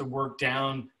starts to work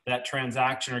down that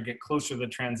transaction or get closer to the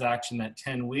transaction, that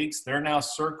 10 weeks, they're now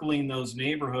circling those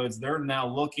neighborhoods. They're now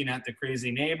looking at the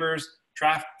crazy neighbors,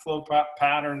 traffic flow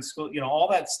patterns, all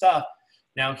that stuff.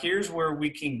 Now here's where we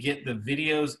can get the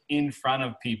videos in front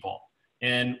of people.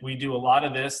 And we do a lot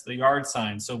of this, the yard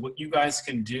signs. So what you guys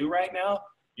can do right now,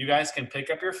 you guys can pick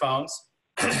up your phones.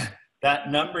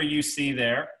 That number you see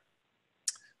there,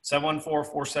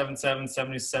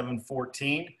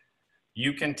 714-477-7714.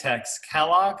 You can text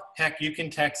Kellogg. Heck, you can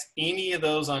text any of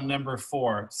those on number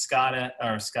 4, Scott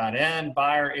N,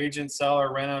 buyer, agent,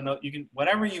 seller, reno, no, you can,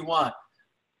 whatever you want.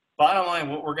 Bottom line,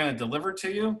 what we're going to deliver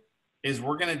to you is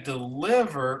we're going to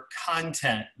deliver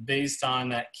content based on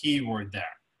that keyword there.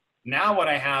 Now what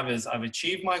I have is I've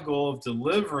achieved my goal of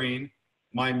delivering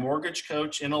my mortgage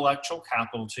coach intellectual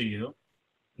capital to you.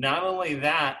 Not only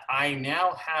that, I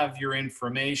now have your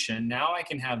information. Now I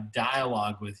can have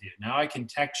dialogue with you. Now I can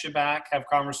text you back, have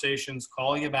conversations,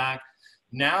 call you back.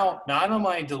 Now, not only am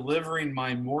I delivering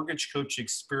my mortgage coach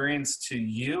experience to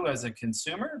you as a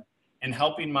consumer and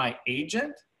helping my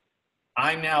agent,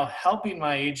 I'm now helping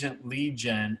my agent lead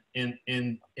gen in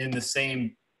the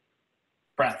same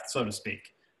breath, so to speak.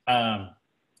 Now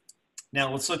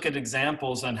let's look at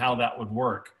examples on how that would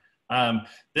work. Go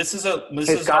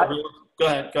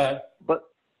ahead. But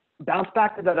bounce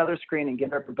back to that other screen and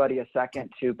give everybody a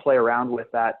second to play around with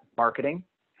that marketing.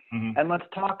 And let's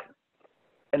talk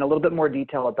in a little bit more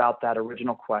detail about that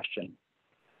original question.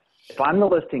 If I'm the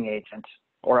listing agent,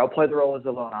 or I'll play the role as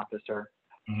a loan officer,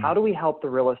 how do we help the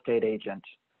real estate agent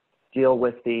deal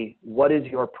with the what is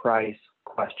your price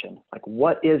question? Like,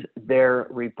 what is their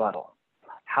rebuttal?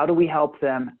 How do we help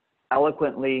them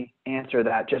eloquently answer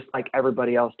that, just like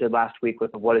everybody else did last week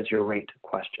with the what is your rate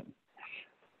question?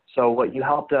 So what you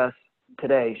helped us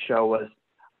today show was,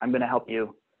 I'm going to help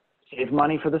you save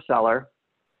money for the seller,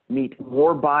 meet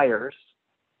more buyers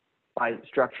by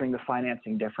structuring the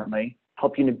financing differently,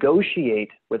 help you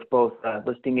negotiate with both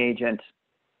listing agent,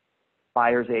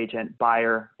 buyer's agent,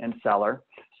 buyer, and seller.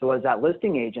 So as that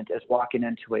listing agent is walking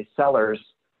into a seller's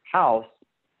house,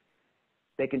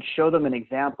 they can show them an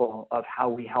example of how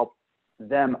we help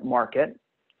them market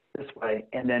this way,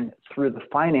 and then through the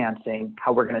financing,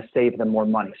 how we're going to save them more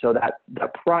money. So that the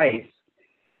price,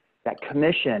 that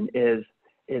commission is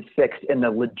fixed in the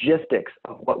logistics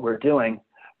of what we're doing,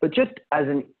 but just as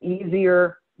an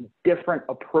easier, different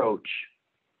approach.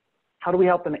 How do we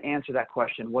help them answer that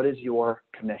question? What is your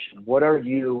commission? What are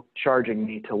you charging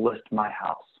me to list my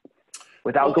house?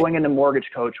 Without going into mortgage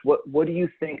coach, what do you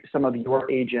think some of your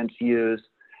agents use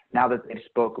now that they've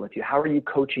spoken with you? How are you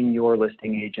coaching your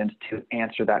listing agents to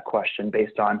answer that question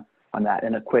based on that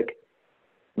in a quick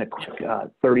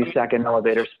 30-second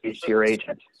elevator speech to your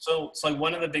agent? So it's like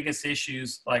one of the biggest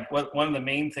issues, like one of the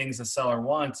main things a seller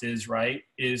wants is, right,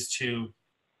 is to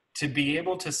be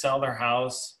able to sell their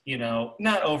house, you know,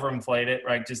 not overinflate it,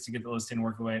 right, just to get the listing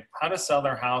work away, how to sell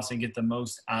their house and get the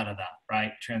most out of that,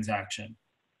 right, transaction.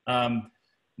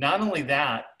 Not only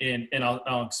that, and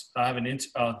I'll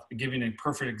give you a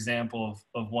perfect example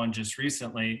of one just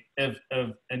recently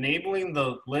of enabling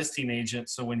the listing agent.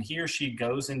 So when he or she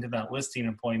goes into that listing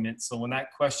appointment, so when that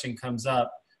question comes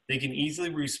up, they can easily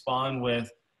respond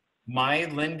with, my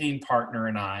lending partner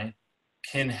and I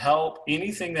can help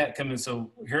anything that comes in.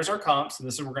 So here's our comps, and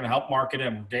this is, we're going to help market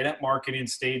it. We're data at marketing,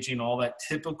 staging, all that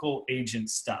typical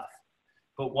agent stuff.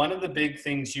 But one of the big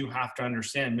things you have to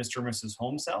understand, Mr. and Mrs.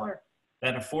 Home Seller,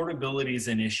 that affordability is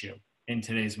an issue in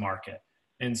today's market.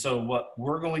 And so what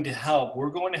we're going to help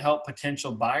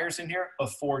potential buyers in here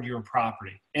afford your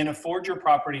property, and afford your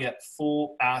property at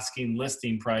full asking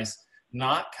listing price,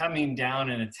 not coming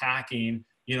down and attacking,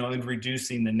 you know, and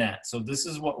reducing the net. So this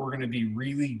is what we're going to be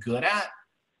really good at,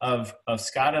 of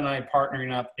Scott and I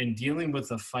partnering up and dealing with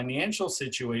the financial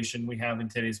situation we have in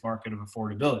today's market of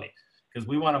affordability, because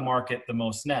we want to market the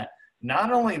most net.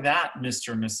 Not only that,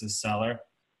 Mr. and Mrs. Seller,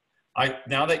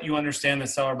 now that you understand the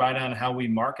seller buy down and how we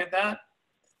market that,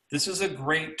 this is a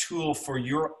great tool for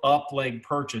your up-leg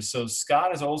purchase. So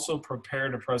Scott has also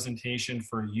prepared a presentation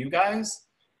for you guys,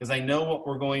 because I know what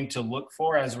we're going to look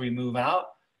for as we move out.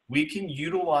 We can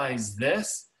utilize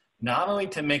this not only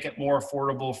to make it more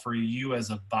affordable for you as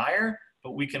a buyer,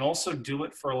 but we can also do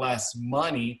it for less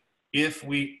money if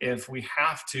we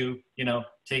have to, you know,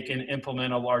 take and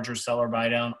implement a larger seller buy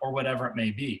down or whatever it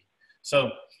may be.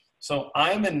 So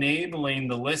I'm enabling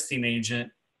the listing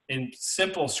agent in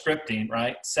simple scripting,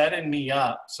 right? Setting me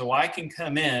up so I can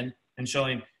come in and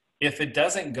showing, if it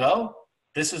doesn't go,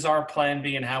 this is our plan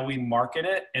B and how we market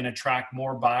it and attract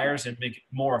more buyers and make it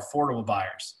more affordable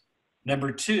buyers.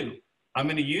 Number two, I'm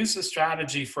going to use the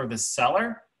strategy for the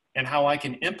seller and how I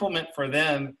can implement for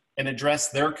them and address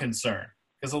their concern.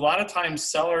 Because a lot of times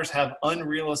sellers have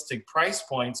unrealistic price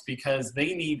points because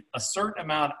they need a certain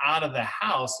amount out of the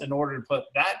house in order to put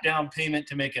that down payment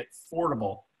to make it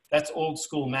affordable. That's old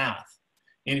school math.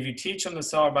 And if you teach them the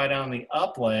seller buy down the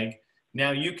up leg,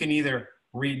 now you can either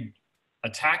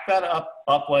attack that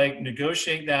up leg,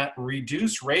 negotiate that,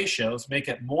 reduce ratios, make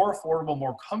it more affordable,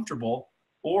 more comfortable,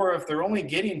 or if they're only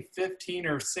getting 15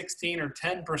 or 16 or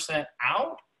 10%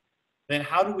 out, then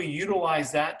how do we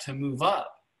utilize that to move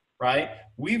up, right?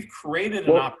 We've created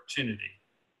an opportunity.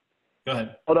 Go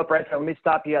ahead. Hold up right there. Let me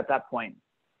stop you at that point.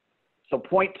 So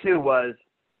point 2 was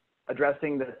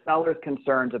addressing the seller's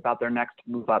concerns about their next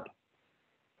move up.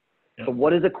 Yep. So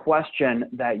what is a question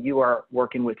that you are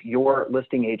working with your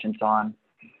listing agents on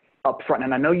up front?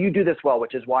 And I know you do this well,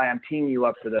 which is why I'm teeing you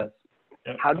up for this.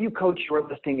 Yep. How do you coach your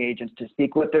listing agents to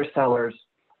speak with their sellers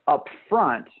up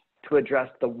front to address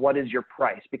the what is your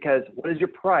price? Because what is your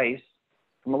price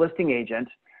from a listing agent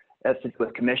has to do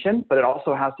with commission, but it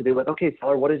also has to do with, okay,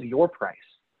 seller, what is your price?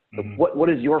 So what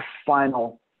is your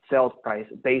final sales price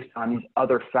based on these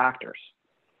other factors?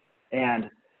 And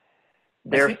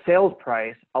their sales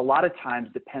price a lot of times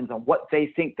depends on what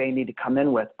they think they need to come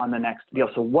in with on the next deal.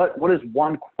 So what is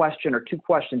one question or two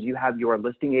questions you have your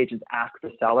listing agents ask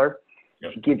the seller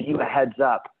to give you a heads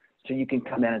up so you can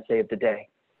come in and save the day,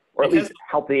 or at least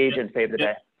help the agent save the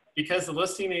day? Because the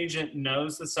listing agent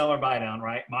knows the seller buy down,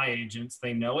 right? My agents,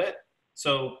 they know it.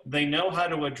 So they know how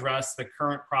to address the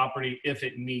current property if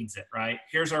it needs it, right?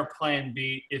 Here's our plan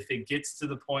B. If it gets to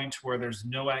the point where there's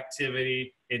no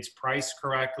activity, it's priced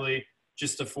correctly,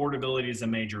 just affordability is a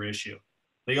major issue.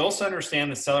 They also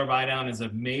understand the seller buy down is a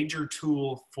major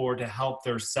tool to help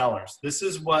their sellers. This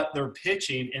is what they're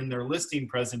pitching in their listing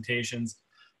presentations.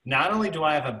 Not only do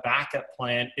I have a backup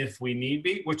plan if we need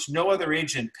be, which no other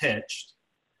agent pitched,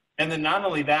 and then not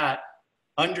only that,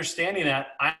 understanding that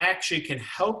I actually can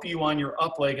help you on your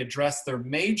up leg address their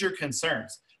major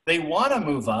concerns. They want to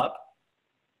move up,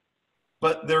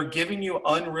 but they're giving you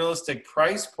unrealistic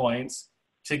price points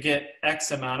to get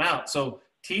X amount out. So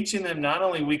teaching them not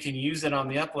only we can use it on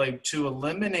the up leg to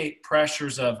eliminate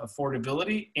pressures of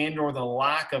affordability and or the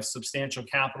lack of substantial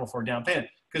capital for down payment.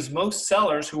 Because most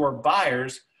sellers who are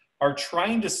buyers are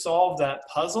trying to solve that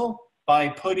puzzle by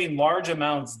putting large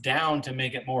amounts down to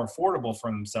make it more affordable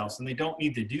for themselves. And they don't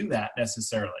need to do that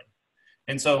necessarily.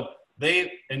 And so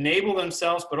they enable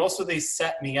themselves, but also they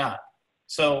set me up.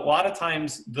 So a lot of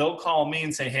times they'll call me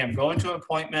and say, hey, I'm going to an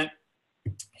appointment.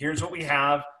 Here's what we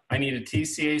have. I need a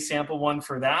TCA sample one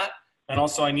for that. And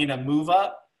also I need a move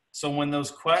up. So when those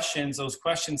questions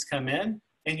come in,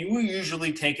 and you will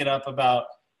usually take it up about,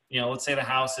 let's say the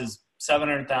house is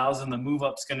 700,000, the move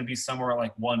up's going to be somewhere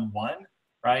like 1.1,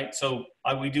 right? So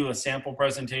we do a sample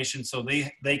presentation so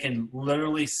they can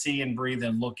literally see and breathe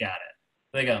and look at it.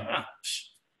 They go,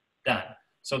 done.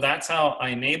 So that's how I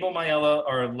enable my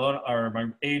my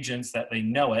agents, that they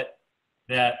know it,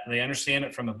 that they understand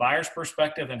it from a buyer's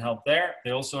perspective and help there.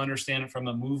 They also understand it from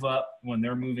a move up when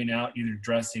they're moving out, either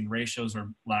addressing ratios or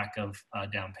lack of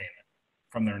down payment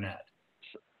from their net.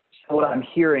 So what I'm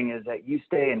hearing is that you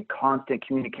stay in constant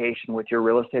communication with your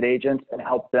real estate agents and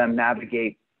help them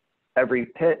navigate every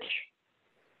pitch,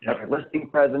 Yep. every listing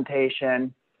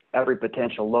presentation, every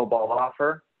potential lowball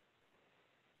offer.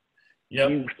 Yep.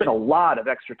 You spend a lot of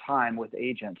extra time with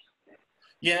agents.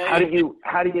 Yeah. How do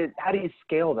you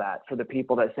scale that for the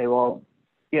people that say, well,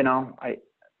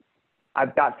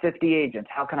 I've got 50 agents.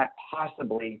 How can I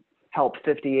possibly help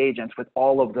 50 agents with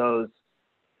all of those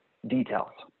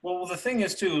details? Well, the thing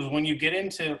is too, is when you get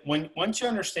into, once you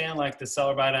understand like the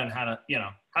seller buy down, how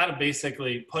to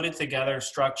basically put it together,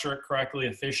 structure it correctly,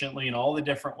 efficiently, and all the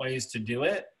different ways to do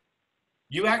it,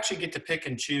 you actually get to pick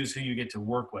and choose who you get to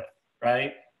work with,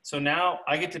 right? So now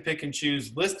I get to pick and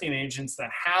choose listing agents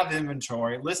that have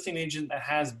inventory, listing agent that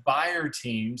has buyer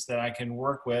teams that I can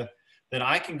work with, that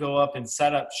I can go up and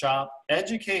set up shop,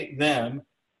 educate them,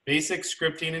 basic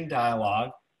scripting and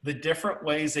dialogue, the different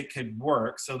ways it could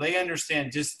work so they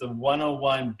understand just the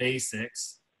 101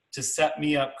 basics to set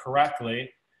me up correctly.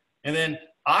 And then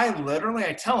I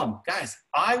tell them, guys,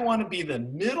 I want to be the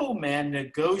middleman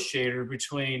negotiator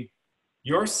between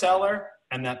your seller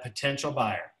and that potential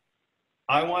buyer.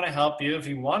 I want to help you if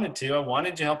you wanted to. I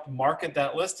wanted to help market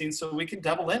that listing so we can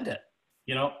double end it.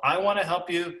 I want to help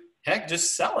you,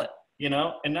 just sell it, and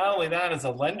not only that, as a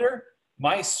lender,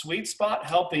 my sweet spot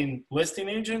helping listing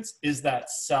agents is that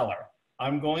seller.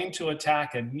 I'm going to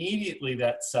attack immediately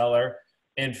that seller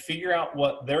and figure out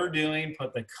what they're doing,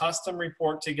 put the custom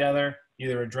report together,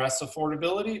 either address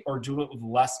affordability or do it with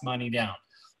less money down.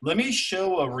 Let me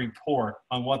show a report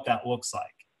on what that looks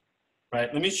like,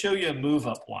 right? Let me show you a move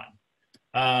up one.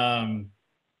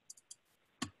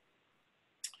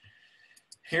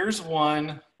 Here's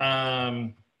one.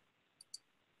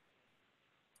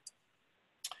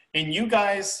 And you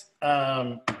guys,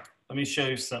 let me show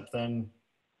you something.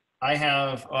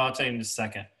 I'll tell you in just a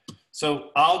second. So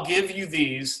I'll give you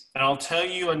these and I'll tell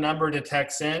you a number to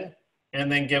text in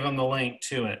and then give them the link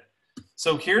to it.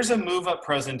 So here's a move up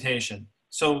presentation.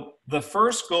 So the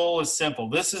first goal is simple.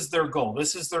 This is their goal.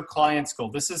 This is their client's goal.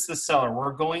 This is the seller.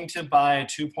 We're going to buy a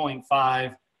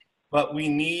 2.5, but we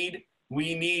need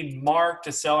Mark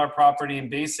to sell our property and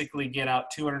basically get out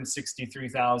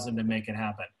 $263,000 to make it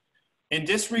happen. And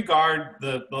disregard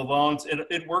the loans.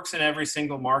 It works in every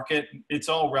single market. It's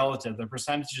all relative. The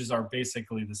percentages are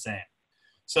basically the same.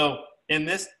 So in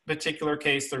this particular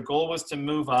case, their goal was to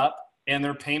move up, and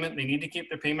their payment, they need to keep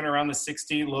their payment around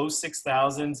the low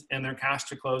 6,000s, and their cash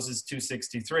to close is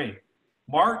 263.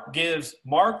 Mark,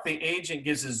 the agent,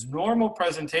 gives his normal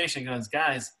presentation, goes,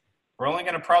 guys, we're only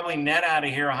going to probably net out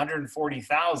of here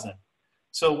 140,000.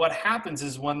 So what happens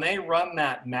is when they run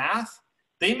that math,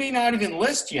 they may not even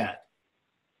list yet.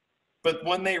 But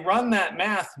when they run that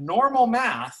math, normal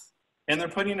math, and they're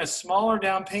putting a smaller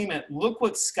down payment, look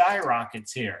what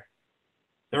skyrockets here.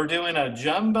 They're doing a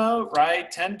jumbo,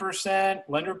 right? 10%,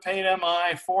 lender paid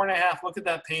MI, 4.5. Look at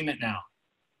that payment now.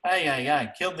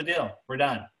 Killed the deal. We're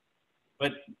done.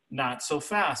 But not so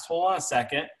fast. Hold on a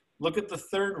second. Look at the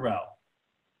third row.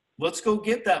 Let's go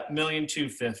get that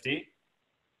 $1,250,000.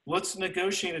 Let's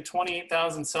negotiate a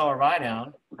 $28,000 seller buy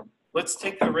down. Let's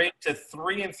take the rate to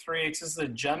 3 3/8. This is a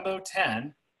jumbo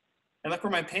 10. And look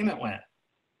where my payment went.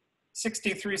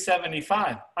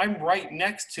 $63.75. I'm right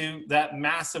next to that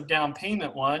massive down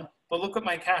payment one, but look at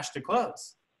my cash to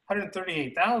close,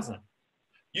 $138,000.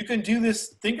 You can do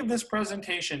this. Think of this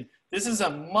presentation. This is a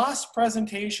must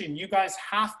presentation you guys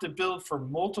have to build for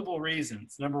multiple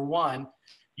reasons. Number one,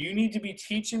 you need to be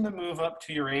teaching the move up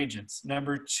to your agents.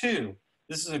 Number two,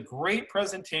 this is a great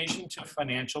presentation to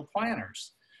financial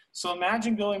planners. So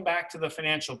imagine going back to the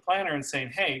financial planner and saying,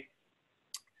 hey,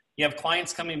 you have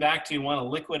clients coming back to you, want to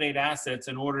liquidate assets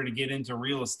in order to get into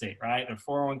real estate, right? A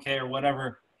 401k or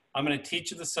whatever. I'm going to teach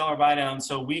you the seller buy down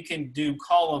so we can do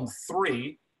column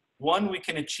 3. One, we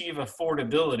can achieve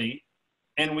affordability,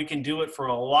 and we can do it for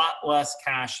a lot less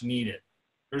cash needed.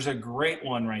 There's a great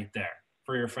one right there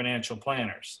for your financial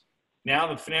planners. Now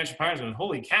the financial planners are,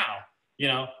 holy cow,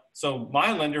 So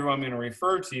my lender, who I'm going to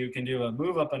refer to you, can do a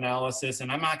move up analysis,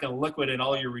 and I'm not going to liquidate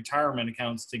all your retirement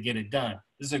accounts to get it done.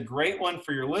 This is a great one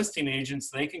for your listing agents.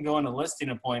 They can go in a listing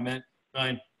appointment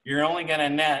going, you're only going to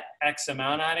net X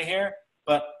amount out of here,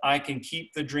 but I can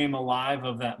keep the dream alive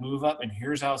of that move up. And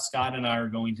here's how Scott and I are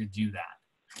going to do that.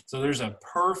 So there's a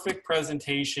perfect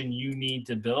presentation you need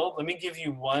to build. Let me give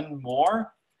you one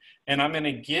more. And I'm going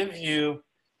to give you,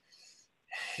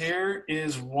 here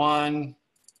is one.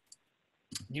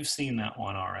 You've seen that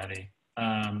one already.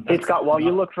 Hey, Scott, while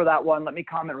you look for that one, let me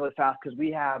comment really fast because we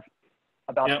have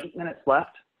about 8 minutes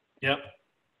left. Yep.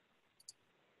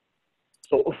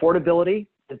 So affordability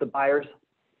is the buyer's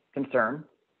concern.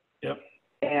 Yep.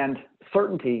 And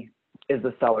certainty is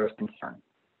the seller's concern.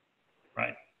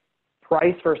 Right.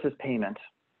 Price versus payment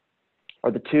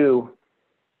are the two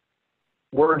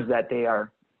words that they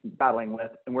are battling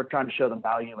with, and we're trying to show them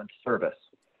value and service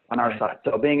on our side.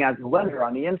 So being as a lender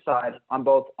on the inside, on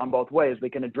both ways, we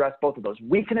can address both of those.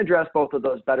 We can address both of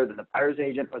those better than the buyer's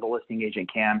agent or the listing agent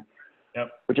can,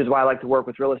 which is why I like to work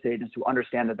with real estate agents who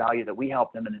understand the value that we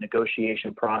help them in the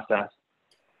negotiation process.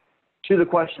 To the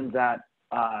questions that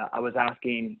I was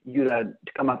asking you to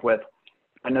come up with,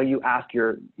 I know you ask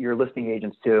your listing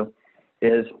agents too,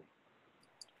 is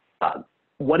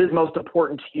what is most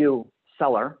important to you,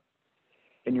 seller,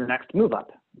 in your next move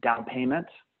up? Down payment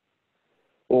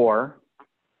or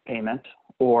payment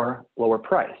or lower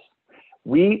price?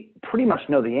 We pretty much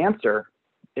know the answer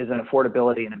is in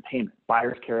affordability and in payment.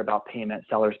 Buyers care about payment,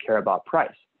 sellers care about price.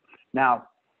 Now,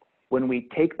 when we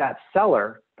take that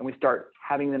seller and we start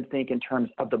having them think in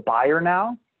terms of the buyer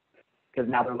now, because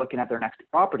now they're looking at their next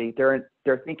property, they're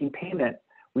thinking payment.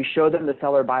 We show them the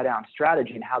seller buy down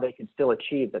strategy and how they can still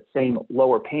achieve that same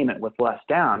lower payment with less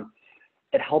down.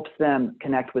 It helps them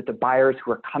connect with the buyers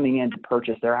who are coming in to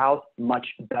purchase their house much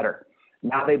better.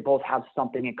 Now they both have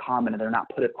something in common and they're not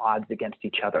put at odds against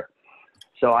each other.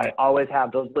 So I always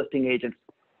have those listing agents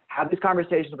have these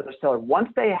conversations with their seller. Once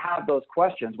they have those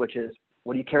questions, which is,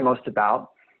 what do you care most about?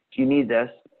 Do you need this?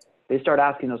 They start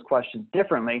asking those questions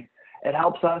differently. It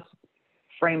helps us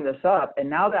frame this up. And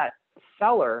now that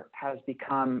seller has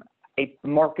become a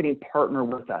marketing partner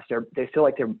with us, they feel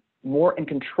like they're more in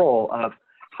control of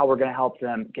how we're going to help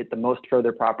them get the most for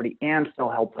their property and still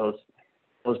help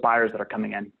those buyers that are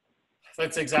coming in.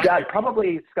 That's exactly right.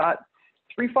 Probably, Scott,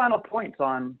 3 final points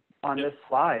on this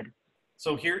slide.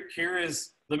 So here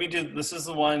is, this is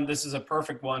the one, this is a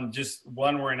perfect one, just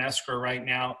one we're in escrow right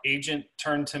now. Agent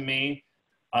turned to me,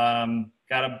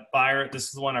 got a buyer. This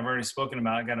is the one I've already spoken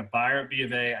about. I got a buyer at B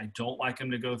of A. I don't like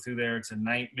him to go through there. It's a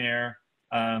nightmare.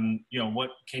 What,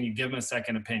 can you give him a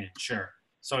second opinion? Sure.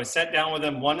 So I sat down with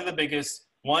him.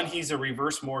 He's a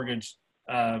reverse mortgage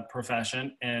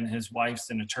profession, and his wife's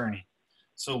an attorney.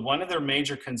 So one of their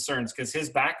major concerns, because his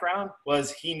background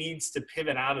was he needs to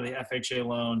pivot out of the FHA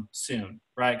loan soon,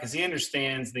 right? Because he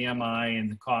understands the MI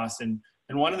and the costs. And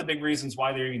one of the big reasons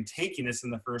why they're even taking this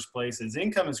in the first place is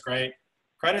income is great,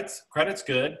 credit's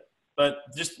good, but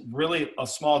just really a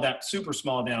super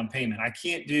small down payment. I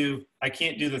can't do the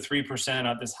 3%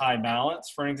 at this high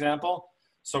balance, for example.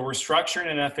 So we're structuring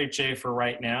an FHA for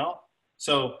right now.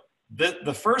 So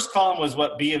the first column was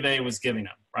what B of A was giving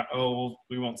them, right? Oh,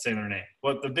 we won't say their name.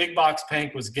 What the big box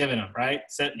bank was giving them, right?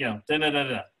 So,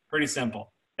 pretty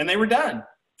simple. And they were done.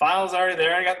 File's already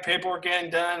there. I got the paperwork in,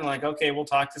 done. Like, okay, we'll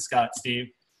talk to Scott, Steve.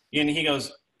 And he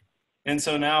goes, and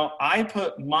so now I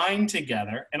put mine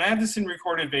together, and I have this in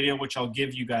recorded video, which I'll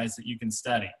give you guys that you can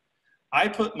study. I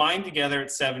put mine together at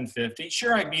 $750.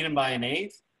 Sure, I beat him by an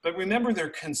eighth. But remember,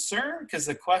 they're concerned because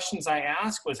the questions I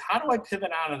asked was, how do I pivot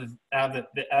out of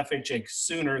the FHA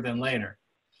sooner than later?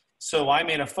 So I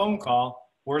made a phone call.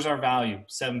 Where's our value?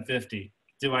 $750.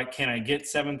 Can I get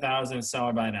 $7,000 as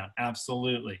seller buy down?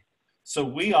 Absolutely. So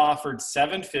we offered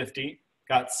 $750,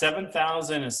 got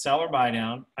 $7,000 as seller buy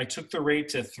down. I took the rate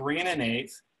to 3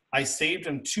 1/8. I saved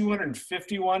them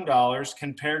 $251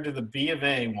 compared to the B of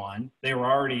A one they were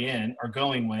already in or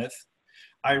going with.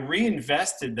 I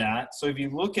reinvested that. So if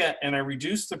you look at, and I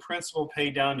reduced the principal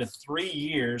pay down to 3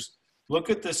 years,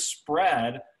 look at the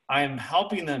spread I am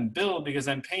helping them build because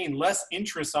I'm paying less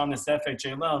interest on this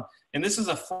FHA loan. And this is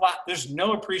a flat, there's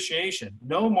no appreciation,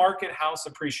 no market house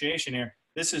appreciation here.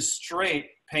 This is straight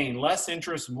paying less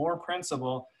interest, more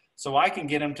principal. So I can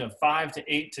get them to 5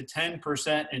 to 8 to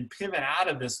 10% and pivot out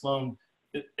of this loan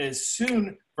as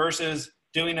soon versus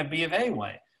doing a B of A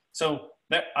way. So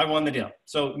I won the deal.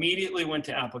 So immediately went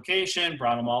to application,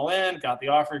 brought them all in, got the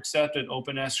offer accepted,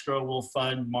 open escrow, will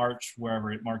fund March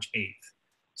 8th.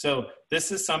 So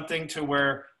this is something to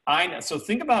where so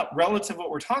think about relative what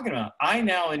we're talking about. I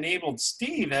now enabled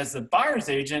Steve as the buyer's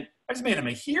agent. I just made him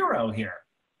a hero here.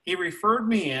 He referred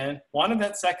me in, wanted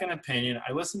that second opinion.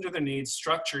 I listened to their needs,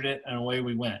 structured it, and away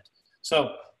we went.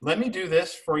 So let me do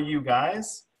this for you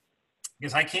guys,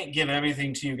 because I can't give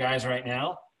everything to you guys right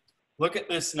now. Look at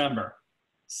this number.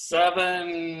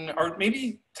 7, or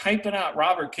maybe type it out.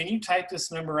 Robert, can you type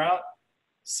this number out?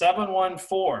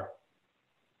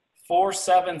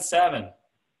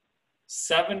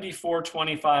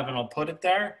 714-477-7425, and I'll put it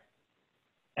there.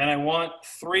 And I want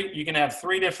 3, you can have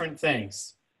 3 different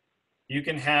things. You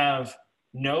can have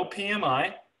no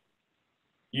PMI.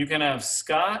 You can have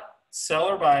Scott,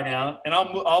 seller buy down, and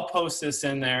I'll post this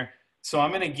in there. So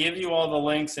I'm going to give you all the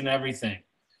links and everything.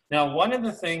 Now, one of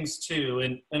the things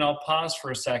too, and I'll pause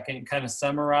for a second and kind of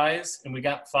summarize, and we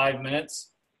got 5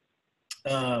 minutes,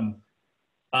 and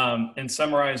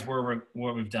summarize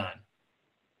what we've done.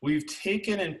 We've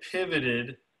taken and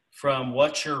pivoted from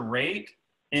what's your rate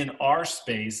in our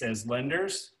space as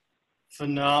lenders.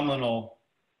 Phenomenal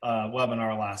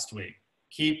webinar last week.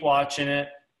 Keep watching it.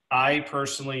 I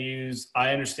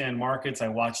understand markets. I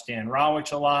watch Dan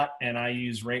Rawich a lot, and I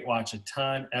use Rate Watch a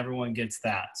ton. Everyone gets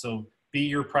that. So be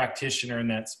your practitioner in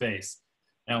that space.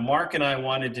 Now, Mark and I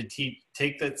wanted to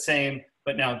take that same,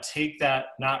 but now take that,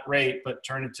 not rate, but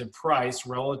turn it to price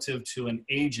relative to an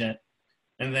agent.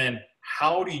 And then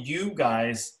how do you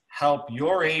guys help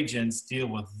your agents deal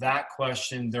with that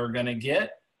question they're going to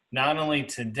get, not only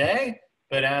today,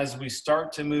 but as we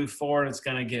start to move forward, it's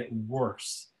going to get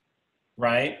worse,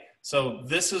 right? So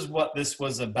this is what this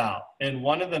was about. And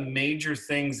one of the major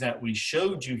things that we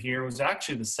showed you here was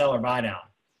actually the seller buy down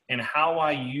and how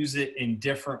I use it in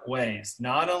different ways,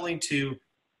 not only to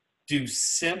do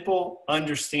simple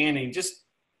understanding,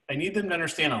 I need them to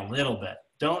understand a little bit.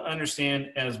 Don't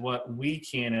understand as what we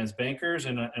can as bankers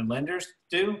and lenders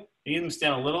do. You need them to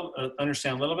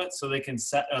understand a little bit so they can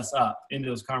set us up into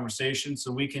those conversations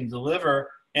so we can deliver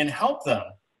and help them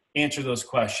answer those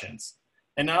questions.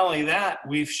 And not only that,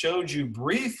 we've showed you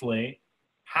briefly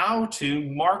how to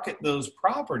market those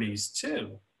properties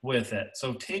too with it.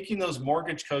 So taking those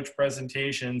mortgage coach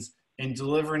presentations and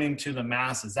delivering them to the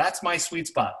masses. That's my sweet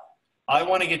spot. I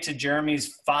want to get to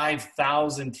Jeremy's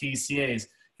 5,000 TCAs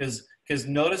because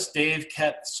notice Dave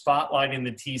kept spotlighting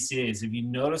the TCAs. If you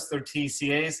notice their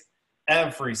TCAs,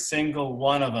 every single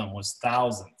one of them was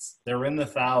thousands. They're in the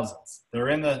thousands. They're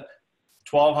in the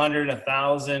 1,200,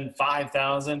 1,000,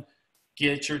 5,000.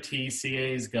 Get your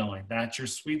TCAs going. That's your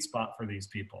sweet spot for these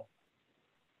people.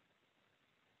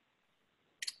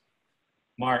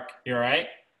 Mark, you all right?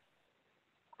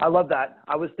 I love that.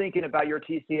 I was thinking about your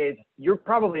TCAs. You're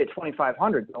probably at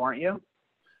 2,500, aren't you?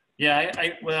 Yeah,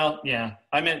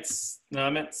 I'm at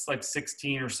like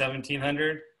 16 or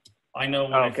 1,700. I know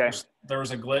when there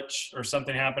was a glitch or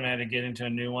something happened, I had to get into a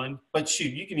new one. But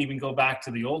shoot, you can even go back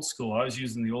to the old school. I was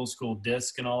using the old school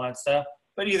disc and all that stuff.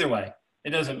 But either way, it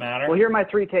doesn't matter. Well, here are my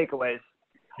 3 takeaways.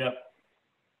 Yep.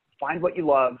 Find what you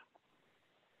love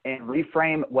and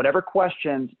reframe whatever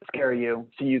questions scare you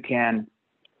so you can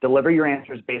deliver your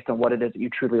answers based on what it is that you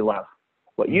truly love.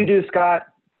 What you do, Scott,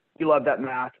 you love that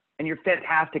math, and you're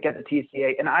fantastic at the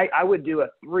TCA. And I would do a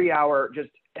 3-hour just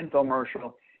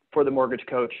infomercial for the Mortgage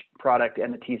Coach product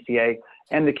and the TCA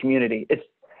and the community. It's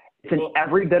in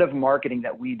every bit of marketing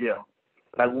that we do.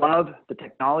 But I love the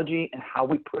technology and how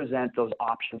we present those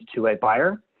options to a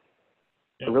buyer,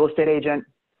 the real estate agent,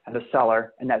 and the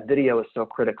seller. And that video is so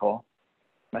critical.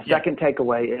 My second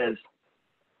takeaway is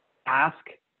ask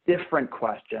different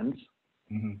questions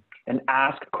and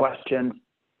ask questions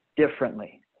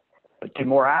differently. But do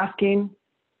more asking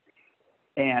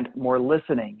and more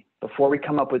listening before we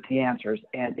come up with the answers,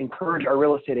 and encourage our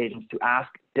real estate agents to ask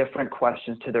different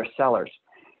questions to their sellers.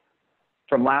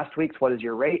 From last week's what is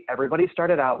your rate? Everybody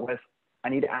started out with, I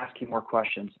need to ask you more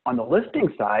questions. On the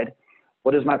listing side,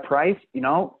 what is my price?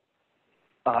 Mr.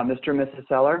 and Mrs.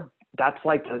 Seller, that's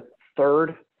like the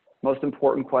 3rd most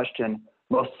important question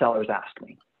most sellers ask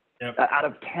me. Yep. Out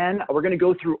of 10, we're going to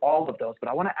go through all of those, but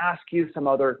I want to ask you some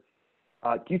other,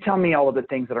 you tell me all of the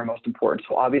things that are most important.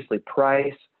 So obviously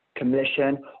price,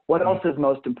 commission, what else is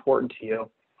most important to you?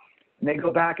 And they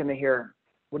go back and they hear,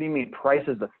 what do you mean price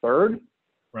is the 3rd?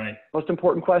 Right. Most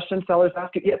important question sellers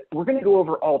ask you. Yeah, we're going to go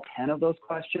over all 10 of those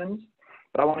questions,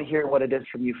 but I want to hear what it is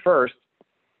from you first.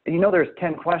 And there's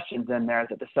 10 questions in there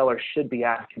that the seller should be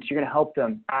asking. So you're going to help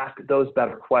them ask those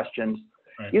better questions,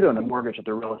 either on the mortgage or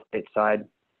the real estate side.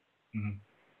 Mm-hmm.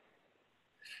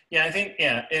 Yeah, I think,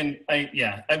 I mean,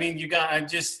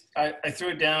 I threw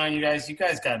it down on you guys. You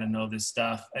guys got to know this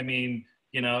stuff. I mean,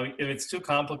 if it's too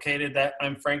complicated,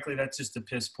 frankly, that's just a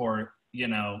piss poor,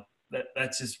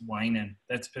 that's just whining.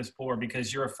 That's piss poor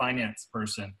because you're a finance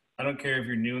person. I don't care if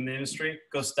you're new in the industry,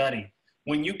 go study.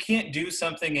 when you can't do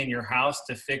something in your house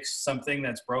to fix something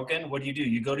that's broken, what do?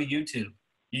 You go to YouTube.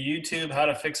 You YouTube how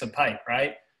to fix a pipe,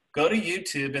 right? Go to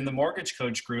YouTube in the Mortgage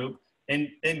Coach group and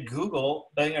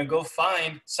Google and go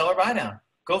find seller buy down.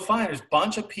 Go find, there's a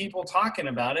bunch of people talking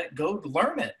about it. Go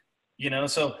learn it,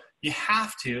 so you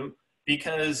have to,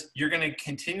 because you're going to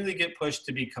continually get pushed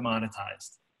to be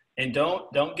commoditized. And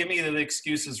don't give me the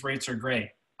excuses rates are great.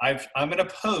 I'm going to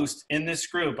post in this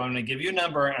group. I'm going to give you a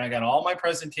number, and I got all my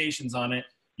presentations on it.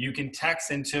 You can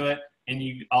text into it, and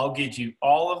I'll get you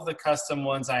all of the custom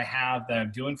ones I have that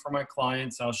I'm doing for my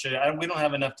clients. I'll show you. We don't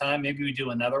have enough time. Maybe we do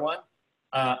another one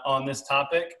on this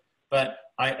topic. But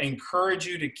I encourage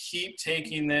you to keep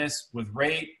taking this with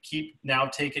rate. Now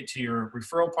take it to your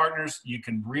referral partners. You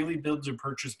can really build your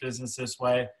purchase business this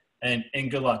way. And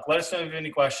good luck. Let us know if you have any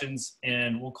questions,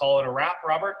 and we'll call it a wrap,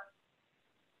 Robert.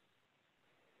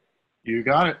 You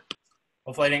got it.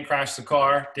 Hopefully I didn't crash the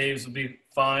car. Dave's will be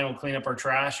fine. We'll clean up our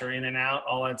trash or in and out,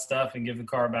 all that stuff, and give the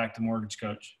car back to Mortgage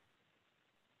Coach.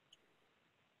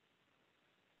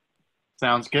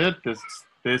 Sounds good.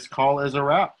 This call is a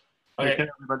wrap. Okay,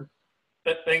 everybody.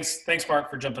 Thanks,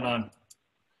 Mark, for jumping on.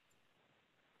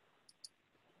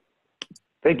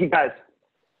 Thank you, guys.